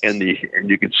 and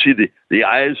you can see the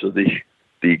eyes of the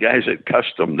guys at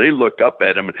Custom. They look up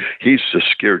at him, and he's just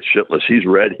scared shitless. He's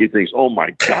red. He thinks, "Oh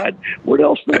my God, what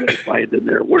else did I find in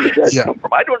there? Where did that come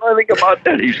from? I don't know anything about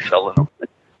that." He's telling them.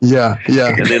 Yeah.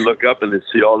 And they look up and they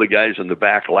see all the guys in the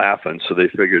back laughing, so they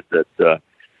figured that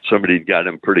somebody got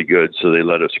him pretty good, so they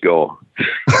let us go.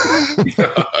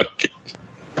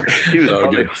 He was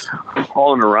probably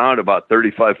hauling around about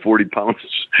 35, 40 pounds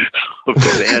of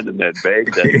sand in that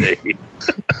bag that day.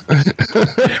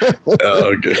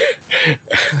 Okay.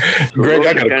 Greg,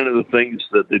 those are kind of the things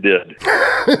that they did.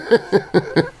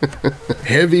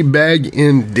 Heavy bag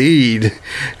indeed.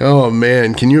 Oh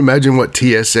man, can you imagine what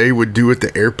TSA would do at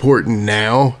the airport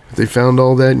now if they found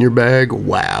all that in your bag?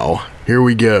 Wow. Here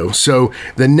we go. So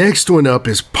the next one up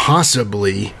is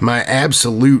possibly my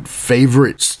absolute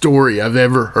favorite story I've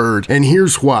ever heard. And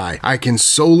here's why. I can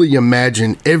solely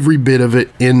imagine every bit of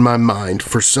it in my mind.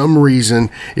 For some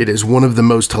reason, it is one of the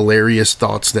most hilarious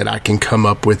thoughts that I can come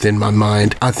up with in my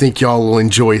mind. I think y'all will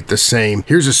enjoy it the same.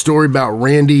 Here's a story about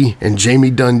Randy and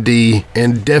Jamie Dundee,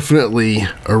 and definitely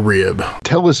a rib.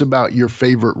 Tell us about your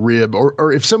favorite rib.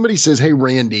 Or if somebody says, hey,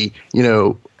 Randy, you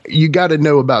know, you got to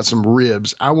know about some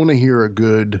ribs. I want to hear a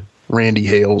good Randy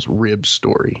Hales rib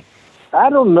story. I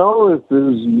don't know if it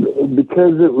was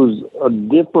because it was a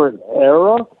different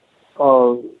era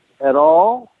at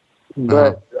all,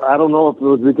 but I don't know if it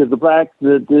was because the fact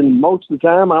that most of the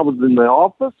time I was in the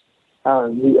office. I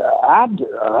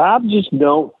just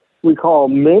don't recall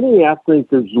many. I think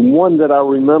there's one that I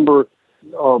remember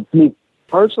me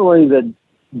personally that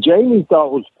Jamie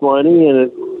thought was funny, and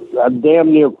I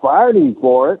damn near fired him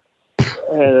for it,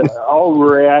 and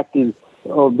overreacted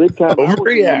big time.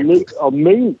 Overreacted,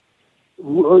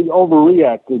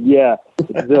 yeah.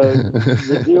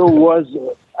 The deal was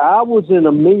I was in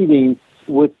a meeting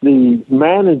with the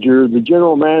manager, the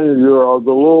general manager of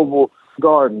the Louisville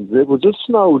Gardens. It was a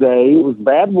snow day. It was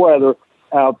bad weather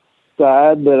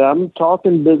outside, but I'm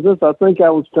talking business. I think I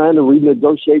was trying to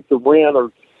renegotiate the rent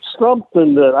or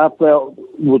something that I felt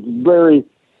was very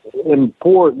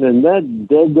important, and that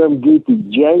deadgum goofy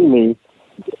Jamie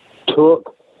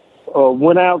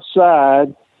went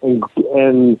outside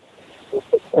and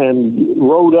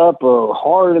rode up a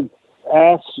hard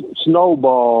ass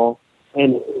snowball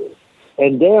and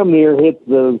damn near hit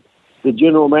the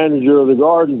general manager of the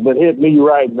Gardens, but hit me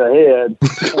right in the head.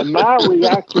 And my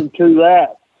reaction to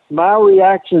that,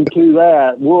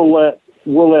 we'll let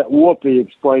Whoopi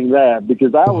explain that,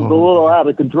 because I was a little out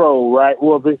of control, right,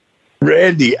 Whoopi?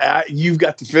 Randy, you've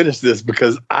got to finish this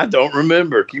because I don't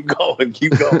remember. Keep going. You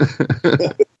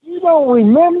don't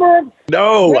remember?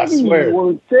 No, Maybe I swear. You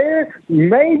weren't there.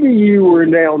 Maybe you were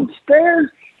downstairs.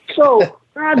 So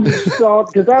I just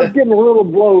thought, because I was getting a little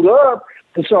blowed up,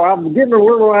 so I'm getting a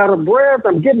little out of breath.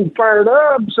 I'm getting fired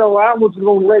up, so I was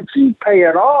going to let you pay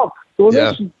it off. Well,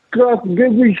 this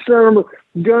goofy son of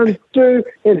a gun through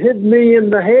and hit me in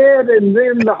the head, and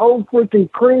then the whole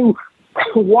freaking crew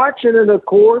watching it, of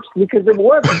course, because it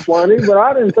wasn't funny, but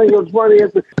I didn't think it was funny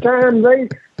at the time. They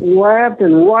laughed,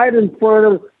 and right in front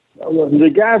of the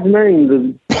guy's name,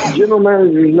 the general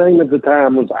manager's name at the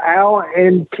time was Al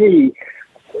N.T.,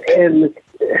 and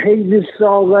he just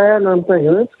saw that, and I'm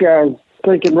thinking, this guy's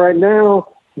thinking right now,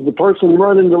 the person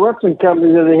running the wrestling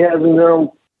company that he has in there on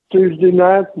Tuesday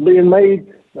nights being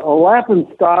made a laughing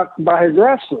stock by his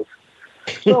wrestlers.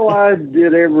 So I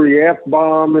did every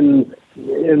F-bomb in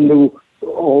the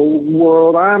whole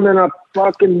world. I'm in a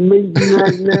fucking meeting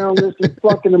right now. This is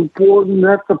fucking important.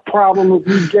 That's the problem with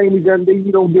you, Jamie Dundee.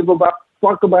 You don't give a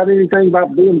fuck about anything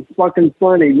about being fucking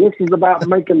funny. This is about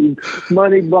making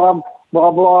money, blah,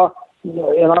 blah, blah.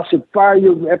 And I should fire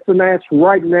you effing ass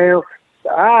right now.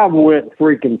 I went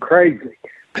freaking crazy.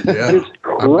 Yeah, just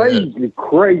crazy.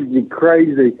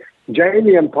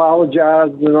 Jamie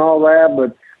apologized and all that,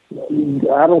 but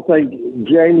I don't think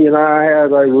Jamie and I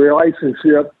had a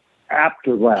relationship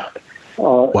after that.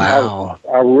 Wow.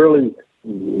 I really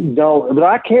don't. But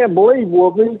I can't believe,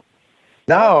 Whoopi.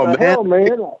 No, man. Hell, man. I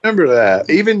can't remember that.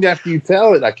 Even after you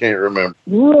tell it, I can't remember.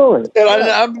 Really? And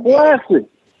I'm classic.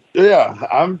 Yeah,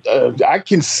 I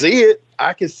can see it.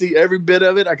 I can see every bit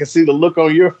of it. I can see the look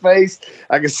on your face.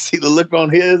 I can see the look on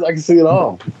his. I can see it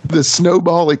all. The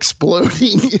snowball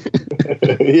exploding.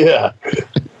 Yeah.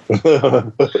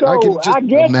 So I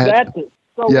guess that.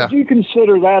 So would you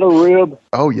consider that a rib?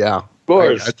 Oh yeah, of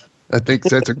course. I think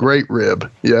that's a great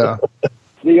rib. Yeah.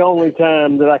 The only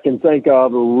time that I can think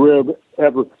of a rib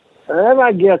ever, and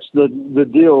I guess the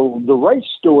deal, the race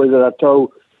story that I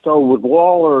told with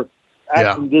Waller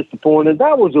acting disappointed,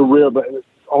 that was a rib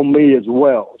on me as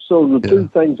well. So the two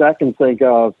things I can think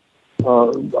of,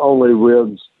 only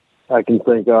ribs I can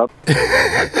think of.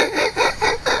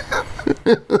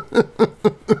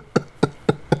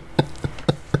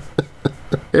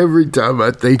 Every time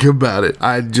I think about it,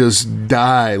 I just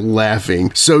die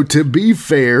laughing. So to be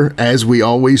fair, as we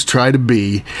always try to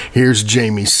be, here's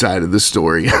Jamie's side of the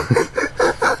story.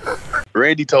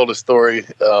 Randy told a story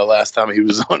last time he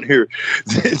was on here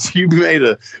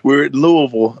that we were at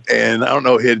Louisville, and I don't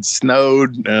know, it had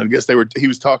snowed. I guess he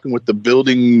was talking with the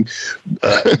building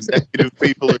executive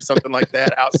people or something like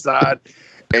that outside,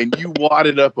 and you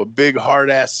wadded up a big hard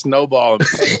ass snowball and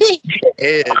his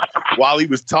head while he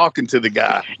was talking to the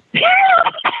guy.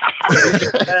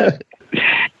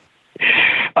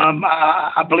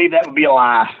 I believe that would be a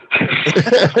lie.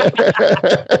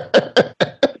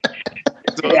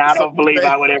 I don't believe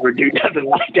I would ever do nothing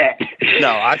like that. No,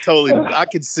 I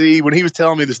could see when he was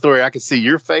telling me the story, I could see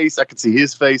your face, I could see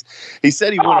his face. He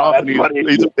said he went off and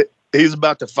he was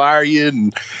about to fire you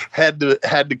and had to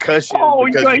cuss you. Oh,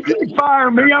 he can't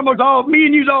fire me. Me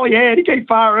and you's all he had. He can't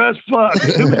fire us. Fuck.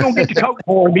 Who's going to get the coke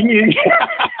for me?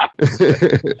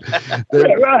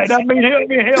 Right. I mean,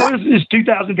 hell, this is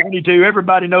 2022.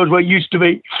 Everybody knows what it used to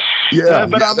be. Yeah.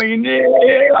 But I mean,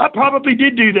 I probably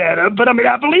did do that. But I mean,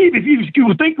 I believe if you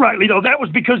think rightly, though, that was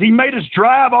because he made us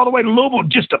drive all the way to Louisville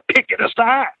just to pick at a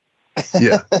sign.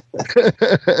 Yeah.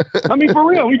 I mean, for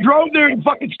real, we drove there and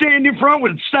fucking stand in front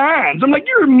with signs. I'm like,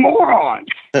 you're a moron.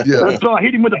 Yeah. So I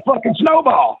hit him with a fucking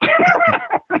snowball.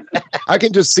 I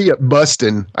can just see it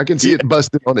busting. I can see it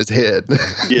busting on his head.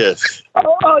 Yes.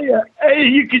 Oh yeah. Hey,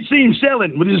 you could see him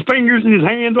selling with his fingers and his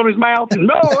hands on his mouth. And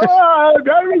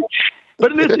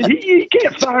but listen, he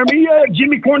can't fire me.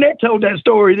 Jimmy Cornette told that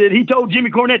story that he told Jimmy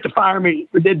Cornette to fire me.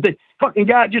 The fucking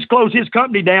guy just closed his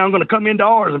company down, going to come into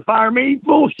ours and fire me.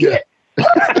 Bullshit. Yeah.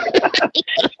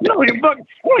 You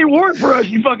ain't work for us,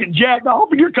 you fucking jack off,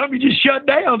 and your company just shut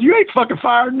down. You ain't fucking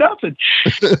fired nothing.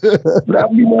 But,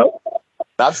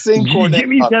 I've seen Cornette.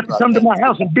 Jimmy used to have to come to my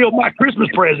house and build my Christmas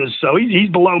presents, so he's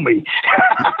below me.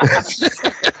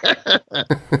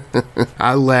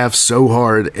 I laugh so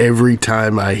hard every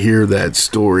time I hear that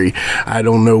story. I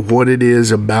don't know what it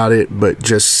is about it, but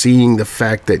just seeing the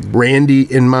fact that Randy,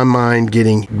 in my mind,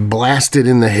 getting blasted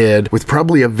in the head with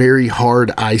probably a very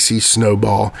hard, icy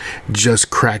snowball just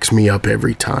cracks me up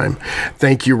every time.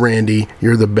 Thank you, Randy.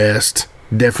 You're the best.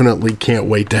 Definitely can't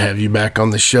wait to have you back on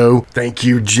the show. Thank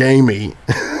you, Jamie,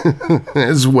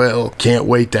 as well. Can't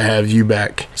wait to have you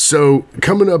back. So,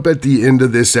 coming up at the end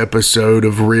of this episode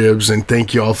of Ribs, and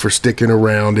thank you all for sticking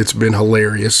around. It's been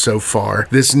hilarious so far.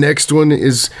 This next one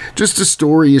is just a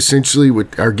story, essentially,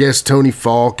 with our guest Tony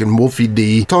Falk and Wolfie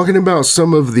D talking about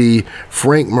some of the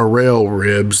Frank Morrell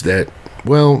ribs that,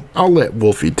 well, I'll let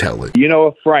Wolfie tell it. You know,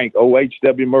 if Frank,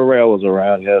 O.H.W. Morrell was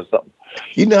around, yeah, something.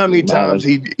 You know how many times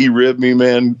he ribbed me,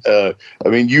 man? I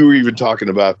mean, you were even talking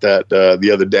about that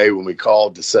the other day when we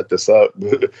called to set this up.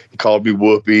 He called me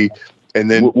Whoopi.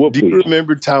 And then do you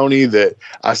remember, Tony, that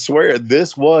I swear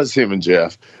this was him and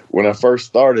Jeff. When I first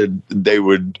started, they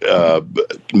would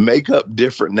make up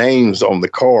different names on the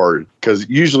card because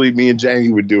usually me and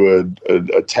Jamie would do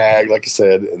a tag, like I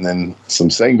said, and then some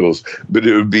singles. But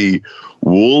it would be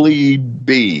Wooly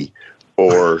B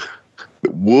or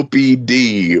Whoopie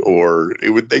D, or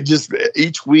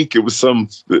each week it was some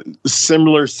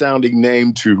similar sounding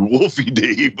name to Wolfie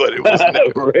D, but it was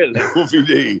really Wolfie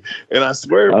D. And I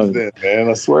swear it was that, man.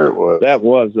 I swear it was. That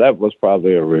was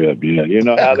probably a rib, yeah. You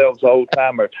know how those old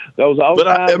timers. But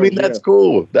I mean, that's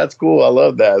cool. That's cool. I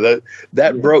love that.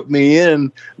 That broke me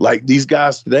in. Like these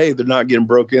guys today, they're not getting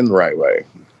broke in the right way.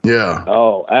 Yeah.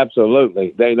 Oh,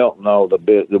 absolutely. They don't know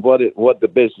what the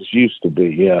business used to be.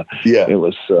 Yeah. Yeah. It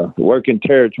was working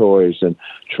territories and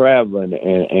traveling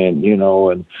and you know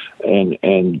and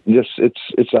just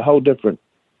it's a whole different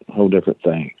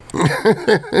thing.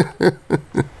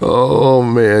 Oh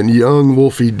man, young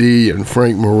Wolfie D and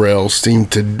Frank Morrell seem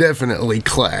to definitely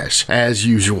clash as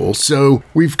usual. So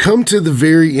we've come to the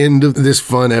very end of this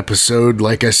fun episode.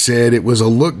 Like I said, it was a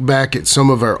look back at some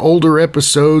of our older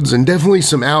episodes and definitely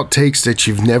some outtakes that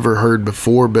you've never heard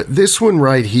before, but this one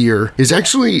right here is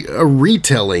actually a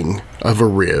retelling of a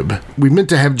rib. We meant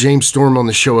to have James Storm on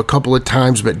the show a couple of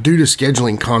times, but due to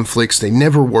scheduling conflicts, they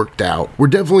never worked out. We're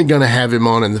definitely going to have him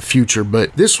on in the future,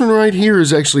 but this one right here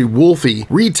is actually Wolfie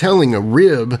retelling a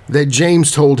rib that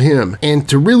James told him. And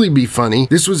to really be funny,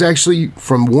 this was actually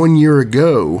from 1 year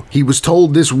ago. He was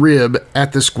told this rib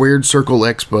at the Squared Circle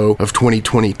Expo of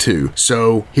 2022.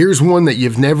 So here's one that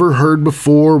you've never heard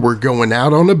before. We're going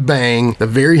out on a bang. The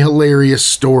very hilarious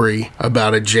story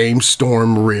about a James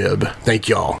Storm rib. Thank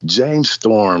y'all. James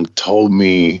Storm told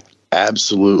me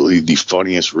absolutely the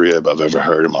funniest rib I've ever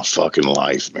heard in my fucking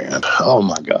life, man. Oh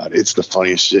my God. It's the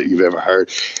funniest shit you've ever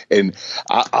heard. And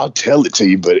I'll tell it to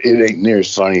you, but it ain't near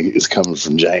as funny as coming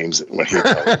from James when he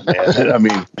told it, man. I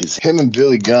mean, it's him and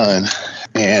Billy Gunn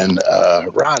and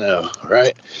Rhino,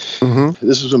 right? Mm-hmm.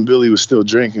 This was when Billy was still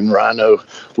drinking. Rhino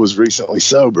was recently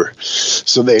sober.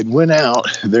 So they had went out.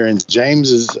 They're in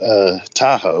James's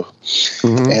Tahoe.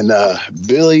 Mm-hmm. And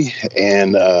Billy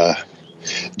and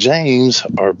James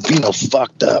are,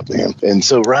 fucked up, man. And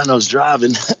so Rhino's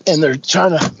driving and they're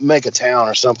trying to make a town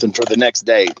or something for the next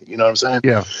date. You know what I'm saying?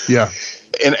 Yeah. Yeah.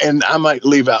 And I might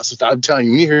leave out some stuff. I'm telling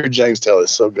you, when you hear James tell it,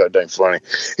 it's so goddamn funny.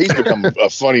 He's become a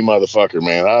funny motherfucker,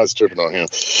 man. I was tripping on him.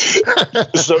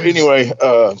 So anyway,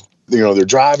 they're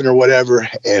driving or whatever,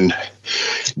 and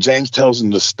James tells him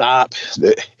to stop,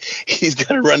 that he's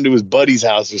got to run to his buddy's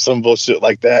house or some bullshit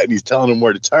like that, and he's telling him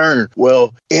where to turn.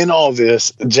 Well, in all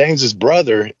this, James's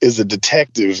brother is a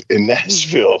detective in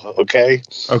Nashville, okay?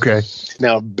 Okay.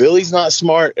 Now, Billy's not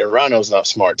smart, and Rhino's not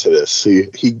smart to this. He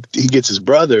gets his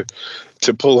brother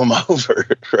to pull him over,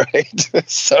 right?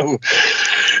 So,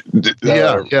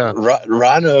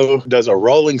 Rhino does a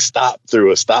rolling stop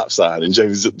through a stop sign, and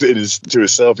James, to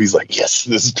himself, he's like, "Yes,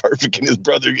 this is perfect." And his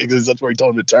brother, because that's where he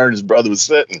told him to turn, his brother was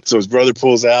sitting. So his brother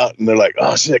pulls out, and they're like,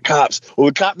 "Oh shit, cops!" Well,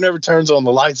 the cop never turns on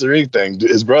the lights or anything.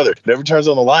 His brother never turns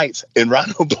on the lights, and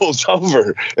Rhino pulls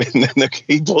over, and then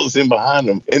he pulls in behind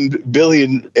him, and Billy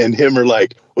and him are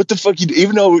like, "What the fuck?"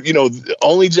 Even though,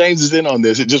 only James is in on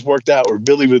this, it just worked out where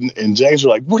Billy and James were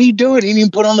like, "What are you doing?" He didn't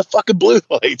even put on the fucking blue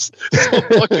lights.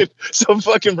 So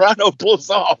fucking Rhino pulls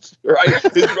off, right?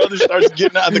 His brother starts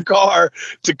getting out of the car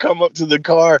to come up to the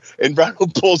car, and Rhino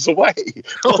pulls away.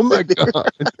 Oh my God.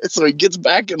 So he gets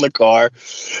back in the car,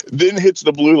 then hits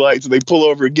the blue lights, and they pull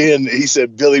over again. He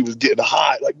said Billy was getting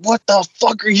hot. Like, "What the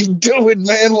fuck are you doing,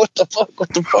 man? What the fuck?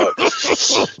 What the fuck?"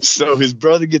 So his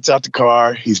brother gets out the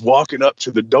car. He's walking up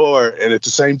to the door, and at the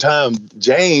same time,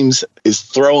 James is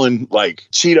throwing like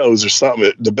Cheetos or something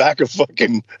at the back of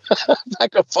fucking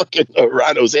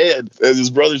Rhino's head as his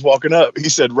brother's walking up. He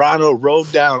said Rhino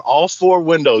rolled down all 4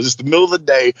 windows. It's the middle of the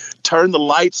day, turned the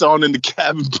lights on in the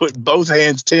cabin, put both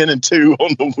hands 10 and 2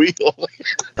 on the wheel.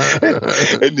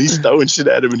 And he's throwing shit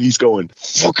at him, and he's going,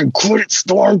 fucking quit it,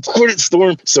 Storm, quit it,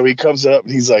 Storm. So he comes up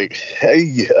and he's like,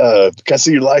 hey, can I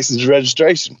see your license and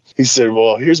registration? He said,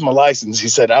 well, here's my license. He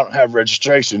said, I don't have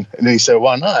registration. And then he said,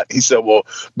 why not? He said, well,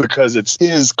 because it's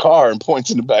his car, and points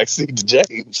in the back seat to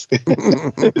James.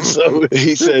 So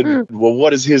he said, well,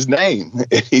 what is his name?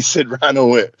 And he said, Rhino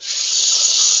went,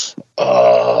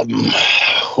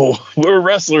 we're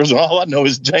wrestlers, and all I know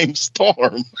is James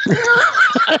Storm.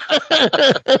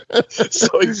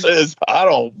 So he says, I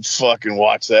don't fucking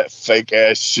watch that fake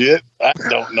ass shit. I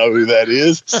don't know who that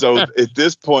is. So at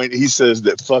this point, he says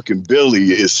that fucking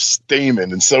Billy is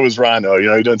steaming, and so is Rhino. You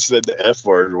know, he done said the F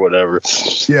word or whatever.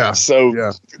 Yeah.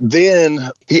 So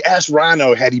then he asked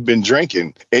Rhino, had he been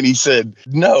drinking? And he said,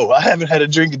 no, I haven't had a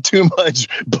drinking too much.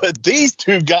 But these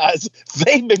 2 guys,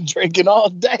 they've been drinking all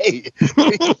day.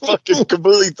 He fucking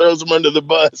completely throws him under the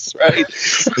bus, right?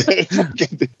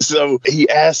 So he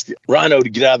asked Rhino to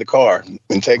get out of the car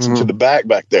and takes him to the back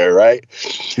there, right?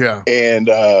 Yeah. And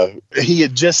he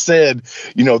had just said,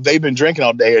 you know, they've been drinking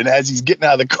all day. And as he's getting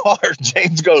out of the car,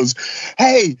 James goes,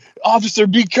 hey, officer,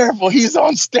 be careful. He's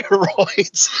on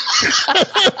steroids.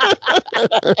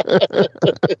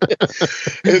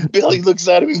 And Billy looks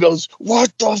at him and goes,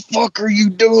 what the fuck are you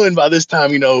doing? By this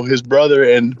time, you know, his brother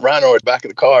and Rhino are back in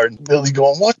the car. And Billy's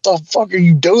going, what the fuck are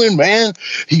you doing, man?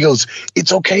 He goes,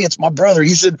 it's okay. It's my brother.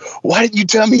 He said, why didn't you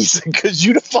tell me? He said, because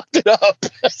you'd have fucked it up.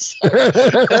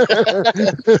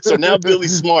 So now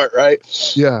Billy's smart, right?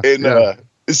 Yeah. And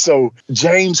so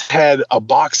James had a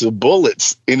box of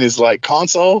bullets in his like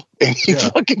console, and he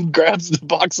fucking grabs the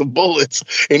box of bullets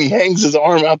and he hangs his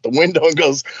arm out the window and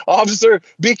goes, officer,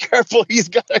 be careful, he's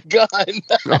got a gun.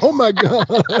 Oh my God.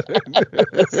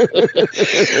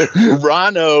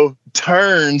 Rhino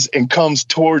turns and comes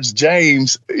towards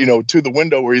James, you know, to the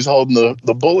window where he's holding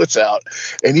the bullets out,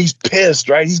 and he's pissed,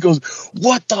 right? He goes,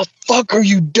 what the fuck are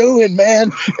you doing,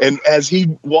 man? And as he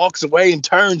walks away and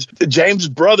turns, James'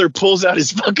 brother pulls out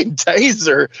his fucking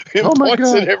taser and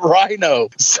points it at Rhino.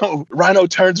 So Rhino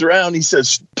turns around, he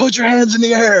says, put your hands in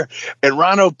the air. And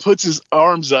Rhino puts his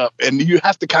arms up, and you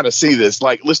have to kind of see this.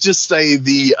 Like, let's just say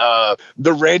the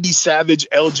Randy Savage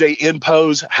LJN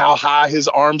pose, how high his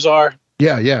arms are.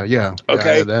 Yeah.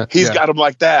 Okay. He's got him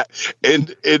like that.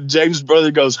 And James' brother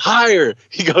goes, higher.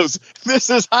 He goes, this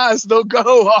is high as no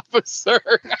go, officer.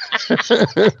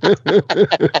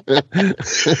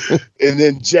 And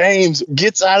then James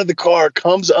gets out of the car,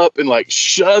 comes up and like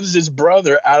shoves his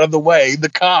brother out of the way, the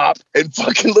cop, and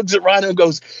fucking looks at Rhino and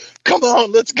goes, come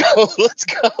on, let's go.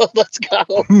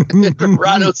 And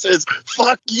Rhino says,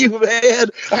 fuck you, man.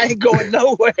 I ain't going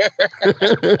nowhere.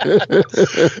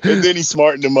 And then he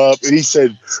smartened him up, and he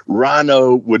said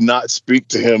Rhino would not speak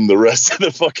to him the rest of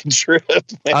the fucking trip,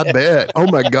 man. I bet. Oh,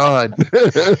 my God.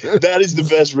 That is the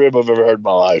best rib I've ever heard in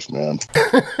my life, man.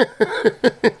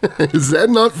 Is that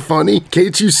not funny?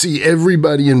 Can't you see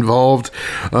everybody involved?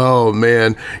 Oh,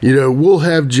 man. You know, we'll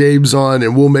have James on,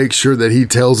 and we'll make sure that he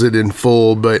tells it in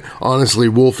full, but honestly,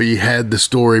 Wolfie had the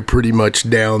story pretty much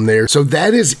down there. So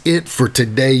that is it for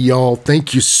today, y'all.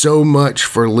 Thank you so much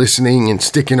for listening and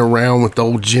sticking around with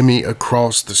old Jimmy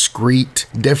across the street.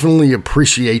 Definitely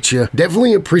appreciate you.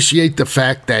 Definitely appreciate the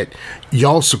fact that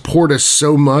y'all support us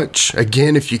so much.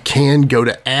 Again, if you can, go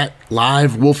to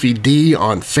 @LiveWolfieD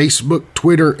on Facebook,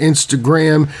 Twitter,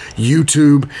 Instagram,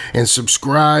 YouTube, and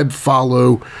subscribe,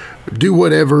 follow, do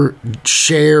whatever,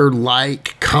 share,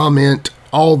 like, comment,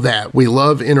 all that. We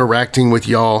love interacting with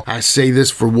y'all. I say this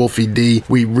for Wolfie D.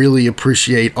 We really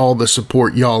appreciate all the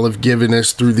support y'all have given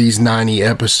us through these 90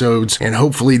 episodes, and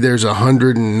hopefully there's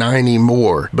 190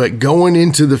 more. But going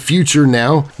into the future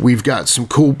now, we've got some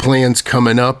cool plans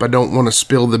coming up. I don't want to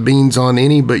spill the beans on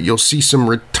any, but you'll see some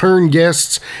return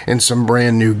guests and some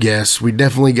brand new guests. We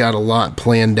definitely got a lot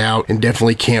planned out and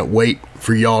definitely can't wait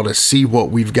for y'all to see what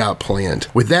we've got planned.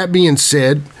 With that being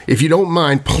said, if you don't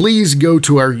mind, please go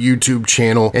to our YouTube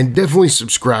channel and definitely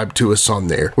subscribe to us on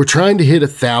there. We're trying to hit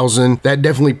 1,000. That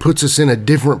definitely puts us in a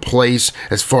different place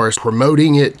as far as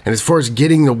promoting it and as far as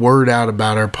getting the word out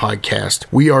about our podcast.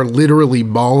 We are literally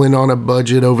balling on a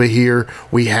budget over here.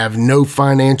 We have no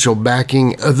financial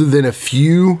backing other than a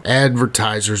few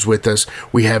advertisers with us.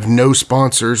 We have no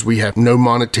sponsors. We have no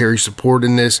monetary support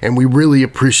in this, and we really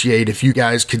appreciate if you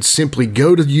guys could simply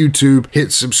go to YouTube,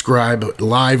 hit subscribe,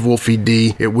 Live Wolfie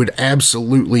D. It would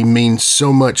absolutely mean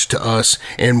so much to us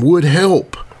and would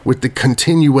help with the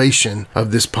continuation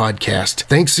of this podcast.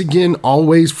 Thanks again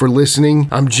always for listening.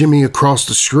 I'm Jimmy across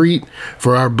the street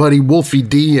for our buddy Wolfie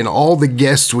D and all the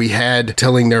guests we had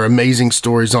telling their amazing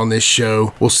stories on this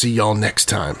show. We'll see y'all next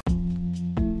time.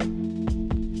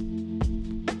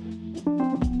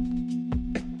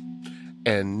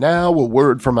 And now a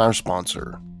word from our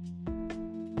sponsor.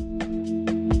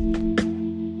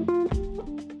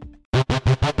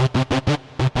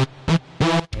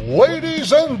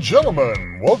 Ladies and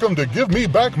gentlemen, welcome to Give Me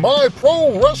Back My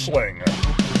Pro Wrestling,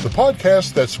 the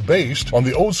podcast that's based on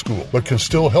the old school but can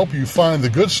still help you find the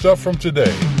good stuff from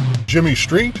today. Jimmy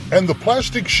Street and the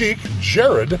Plastic Sheik,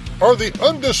 Jared, are the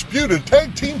undisputed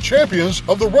tag team champions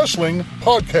of the wrestling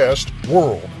podcast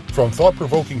world. From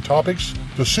thought-provoking topics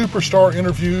to superstar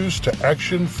interviews to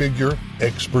action figure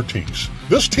expertise.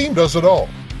 This team does it all,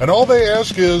 and all they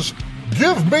ask is,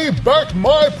 give me back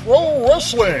my pro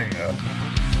wrestling!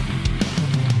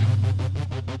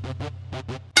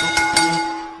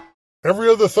 Every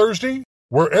other Thursday,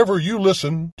 wherever you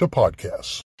listen to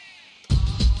podcasts.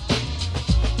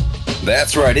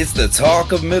 That's right, it's the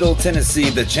Talk of Middle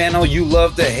Tennessee, the channel you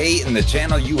love to hate and the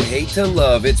channel you hate to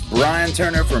love. It's Brian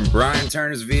Turner from Brian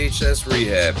Turner's VHS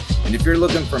Rehab. And if you're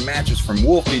looking for matches from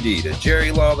Wolfie D to Jerry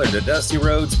Lawler to Dusty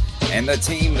Rhodes and the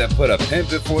team that put a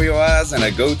pimp before your eyes and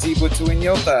a goatee between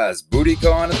your thighs, Booty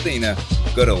Call and Athena,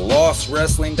 go to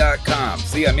lostwrestling.com.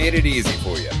 See, I made it easy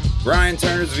for you. Brian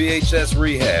Turner's VHS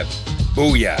Rehab.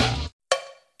 Booyah.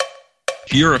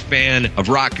 If you're a fan of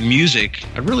rock and music,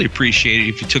 I'd really appreciate it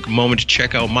if you took a moment to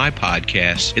check out my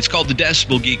podcast. It's called the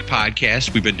Decibel Geek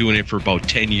Podcast. We've been doing it for about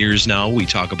 10 years now. We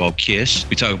talk about Kiss.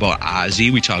 We talk about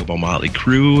Ozzy. We talk about Motley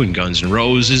Crue and Guns N'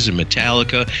 Roses and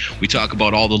Metallica. We talk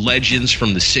about all the legends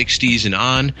from the 60s and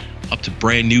on, up to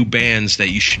brand new bands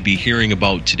that you should be hearing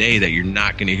about today that you're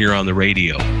not going to hear on the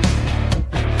radio.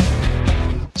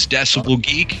 It's Decibel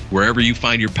Geek. Wherever you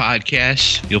find your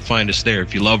podcasts, you'll find us there.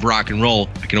 If you love rock and roll,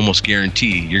 I can almost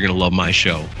guarantee you're going to love my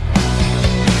show.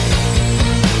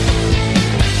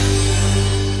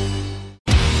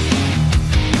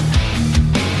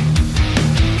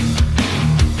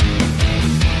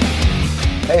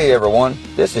 Hey everyone,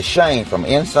 this is Shane from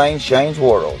Insane Shane's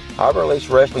World. I release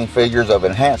wrestling figures of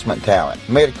enhancement talent,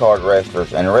 mid-card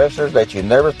wrestlers, and wrestlers that you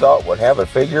never thought would have a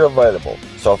figure available.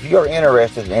 So if you're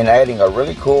interested in adding a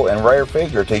really cool and rare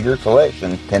figure to your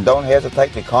collection, then don't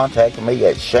hesitate to contact me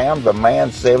at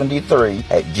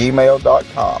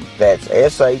shamtheman73@gmail.com. That's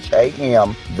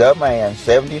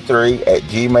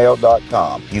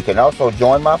SHAMtheman73@gmail.com. You can also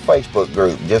join my Facebook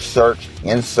group. Just search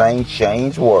Insane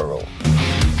Shane's World.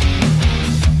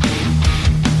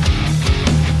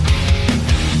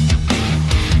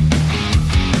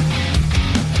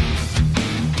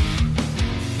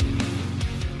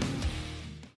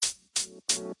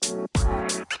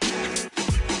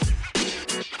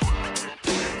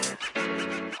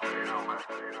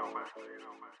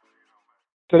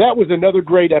 So that was another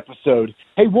great episode.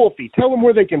 Hey, Wolfie, tell them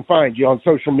where they can find you on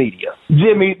social media.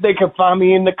 Jimmy, they can find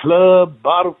me in the club,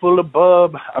 bottle full of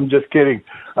bub. I'm just kidding.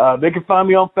 They can find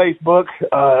me on Facebook.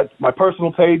 My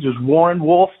personal page is Warren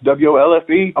Wolf,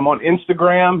 WOLFE. I'm on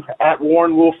Instagram at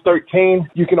WarrenWolf13.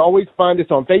 You can always find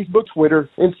us on Facebook, Twitter,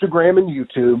 Instagram, and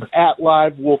YouTube at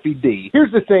LiveWolfieD.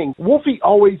 Here's the thing. Wolfie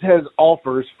always has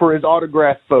offers for his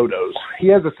autographed photos. He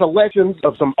has a selection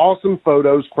of some awesome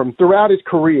photos from throughout his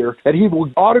career that he will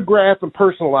autograph and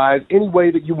personalize any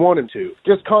way that you want him to.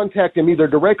 Just contact him either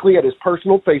directly at his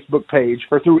personal Facebook page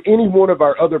or through any one of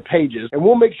our other pages, and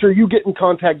we'll make sure you get in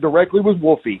contact directly with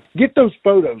Wolfie. Get those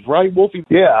photos, right, Wolfie?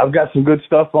 Yeah, I've got some good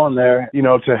stuff on there,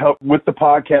 to help with the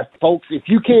podcast. Folks, if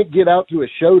you can't get out to a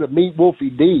show to meet Wolfie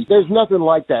D, there's nothing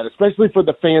like that, especially for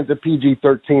the fans of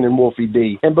PG-13 and Wolfie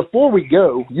D. And before we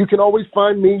go, you can always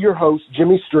find me, your host,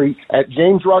 Jimmy Street, at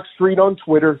James Rock Street on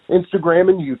Twitter, Instagram,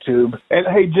 and YouTube. And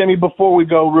hey, Jimmy, before we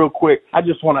go real quick, I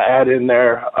just want to add in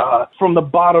there, from the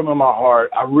bottom of my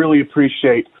heart, I really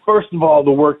appreciate, first of all,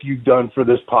 the work you've done for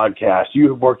this podcast. You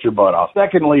have worked your butt off.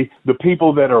 Secondly, the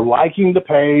people that are liking the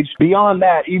page. Beyond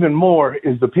that, even more,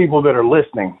 is the people that are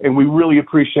listening, and we really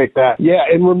appreciate that. Yeah,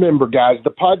 and remember, guys,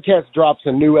 the podcast drops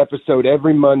a new episode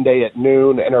every Monday at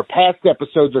noon, and our past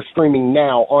episodes are streaming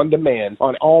now on demand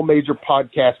on all major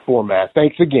podcast formats.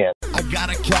 Thanks again. I got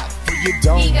a cap for you,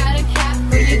 don't. He got a cap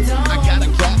for you, don't. I got a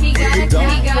cap for you, don't.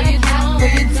 He got a cap for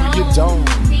you, don't. You don't.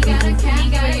 He got a cap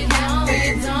for you,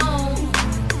 don't.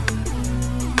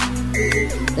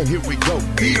 And here we go.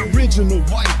 The original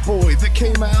white boy that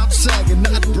came out sagging,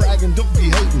 not bragging, don't be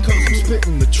hating, cause I'm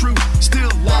spitting the truth. Still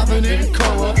live living in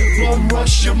color. Plum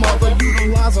rush your mother,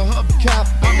 utilize a hubcap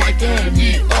unlike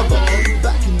any other.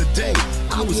 Back in the day,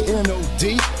 I was NOD,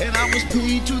 and I was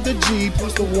P to the G,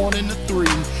 plus the 1 and the 3.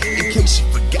 In case you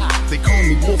forgot, they call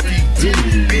me Wolfie D.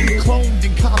 Been cloned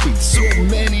and copied so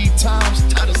many times,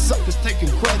 tired of suckers taking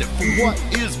credit for what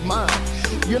is mine.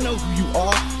 You know who you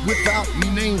are without me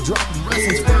name dropping.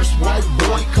 Wrestling's first white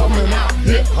boy coming out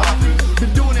hip hop.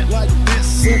 Been doing it like this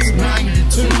since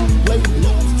 '92. Laid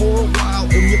low for a while,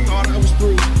 and you thought I was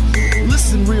through.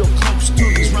 Listen real close to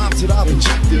these rhymes that I've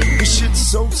injected. This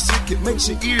shit's so sick, it makes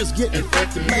your ears get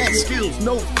infected. Mad skills,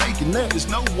 no faking, there is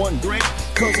no one great.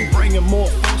 Cause I'm bringing more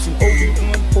folks than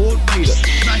Obi-Wan or Vader.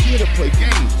 Not here to play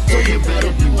games, so you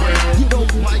better beware. You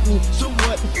don't like me, so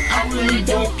what? I really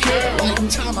don't care. Like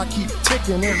time I keep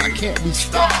ticking and I can't be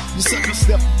stopped. You sucker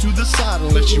step to the side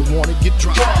unless you wanna get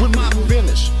dropped. With my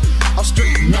finish, I'll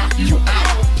straight knock you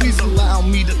out. Please allow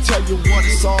me to tell you what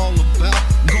it's all about.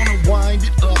 I'm gonna wind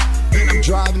it up, then I'm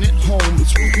driving it home.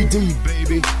 It's Wolfie D,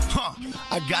 baby. Huh,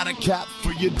 I got a cap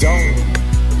for your dome.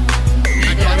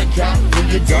 I got a cap for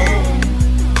your dome.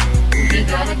 We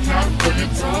got a cap for your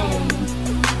dome.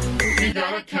 We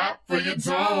got a cap for your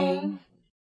dome.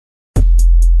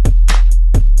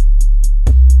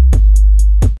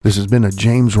 This has been a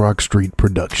James Rock Street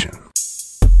production.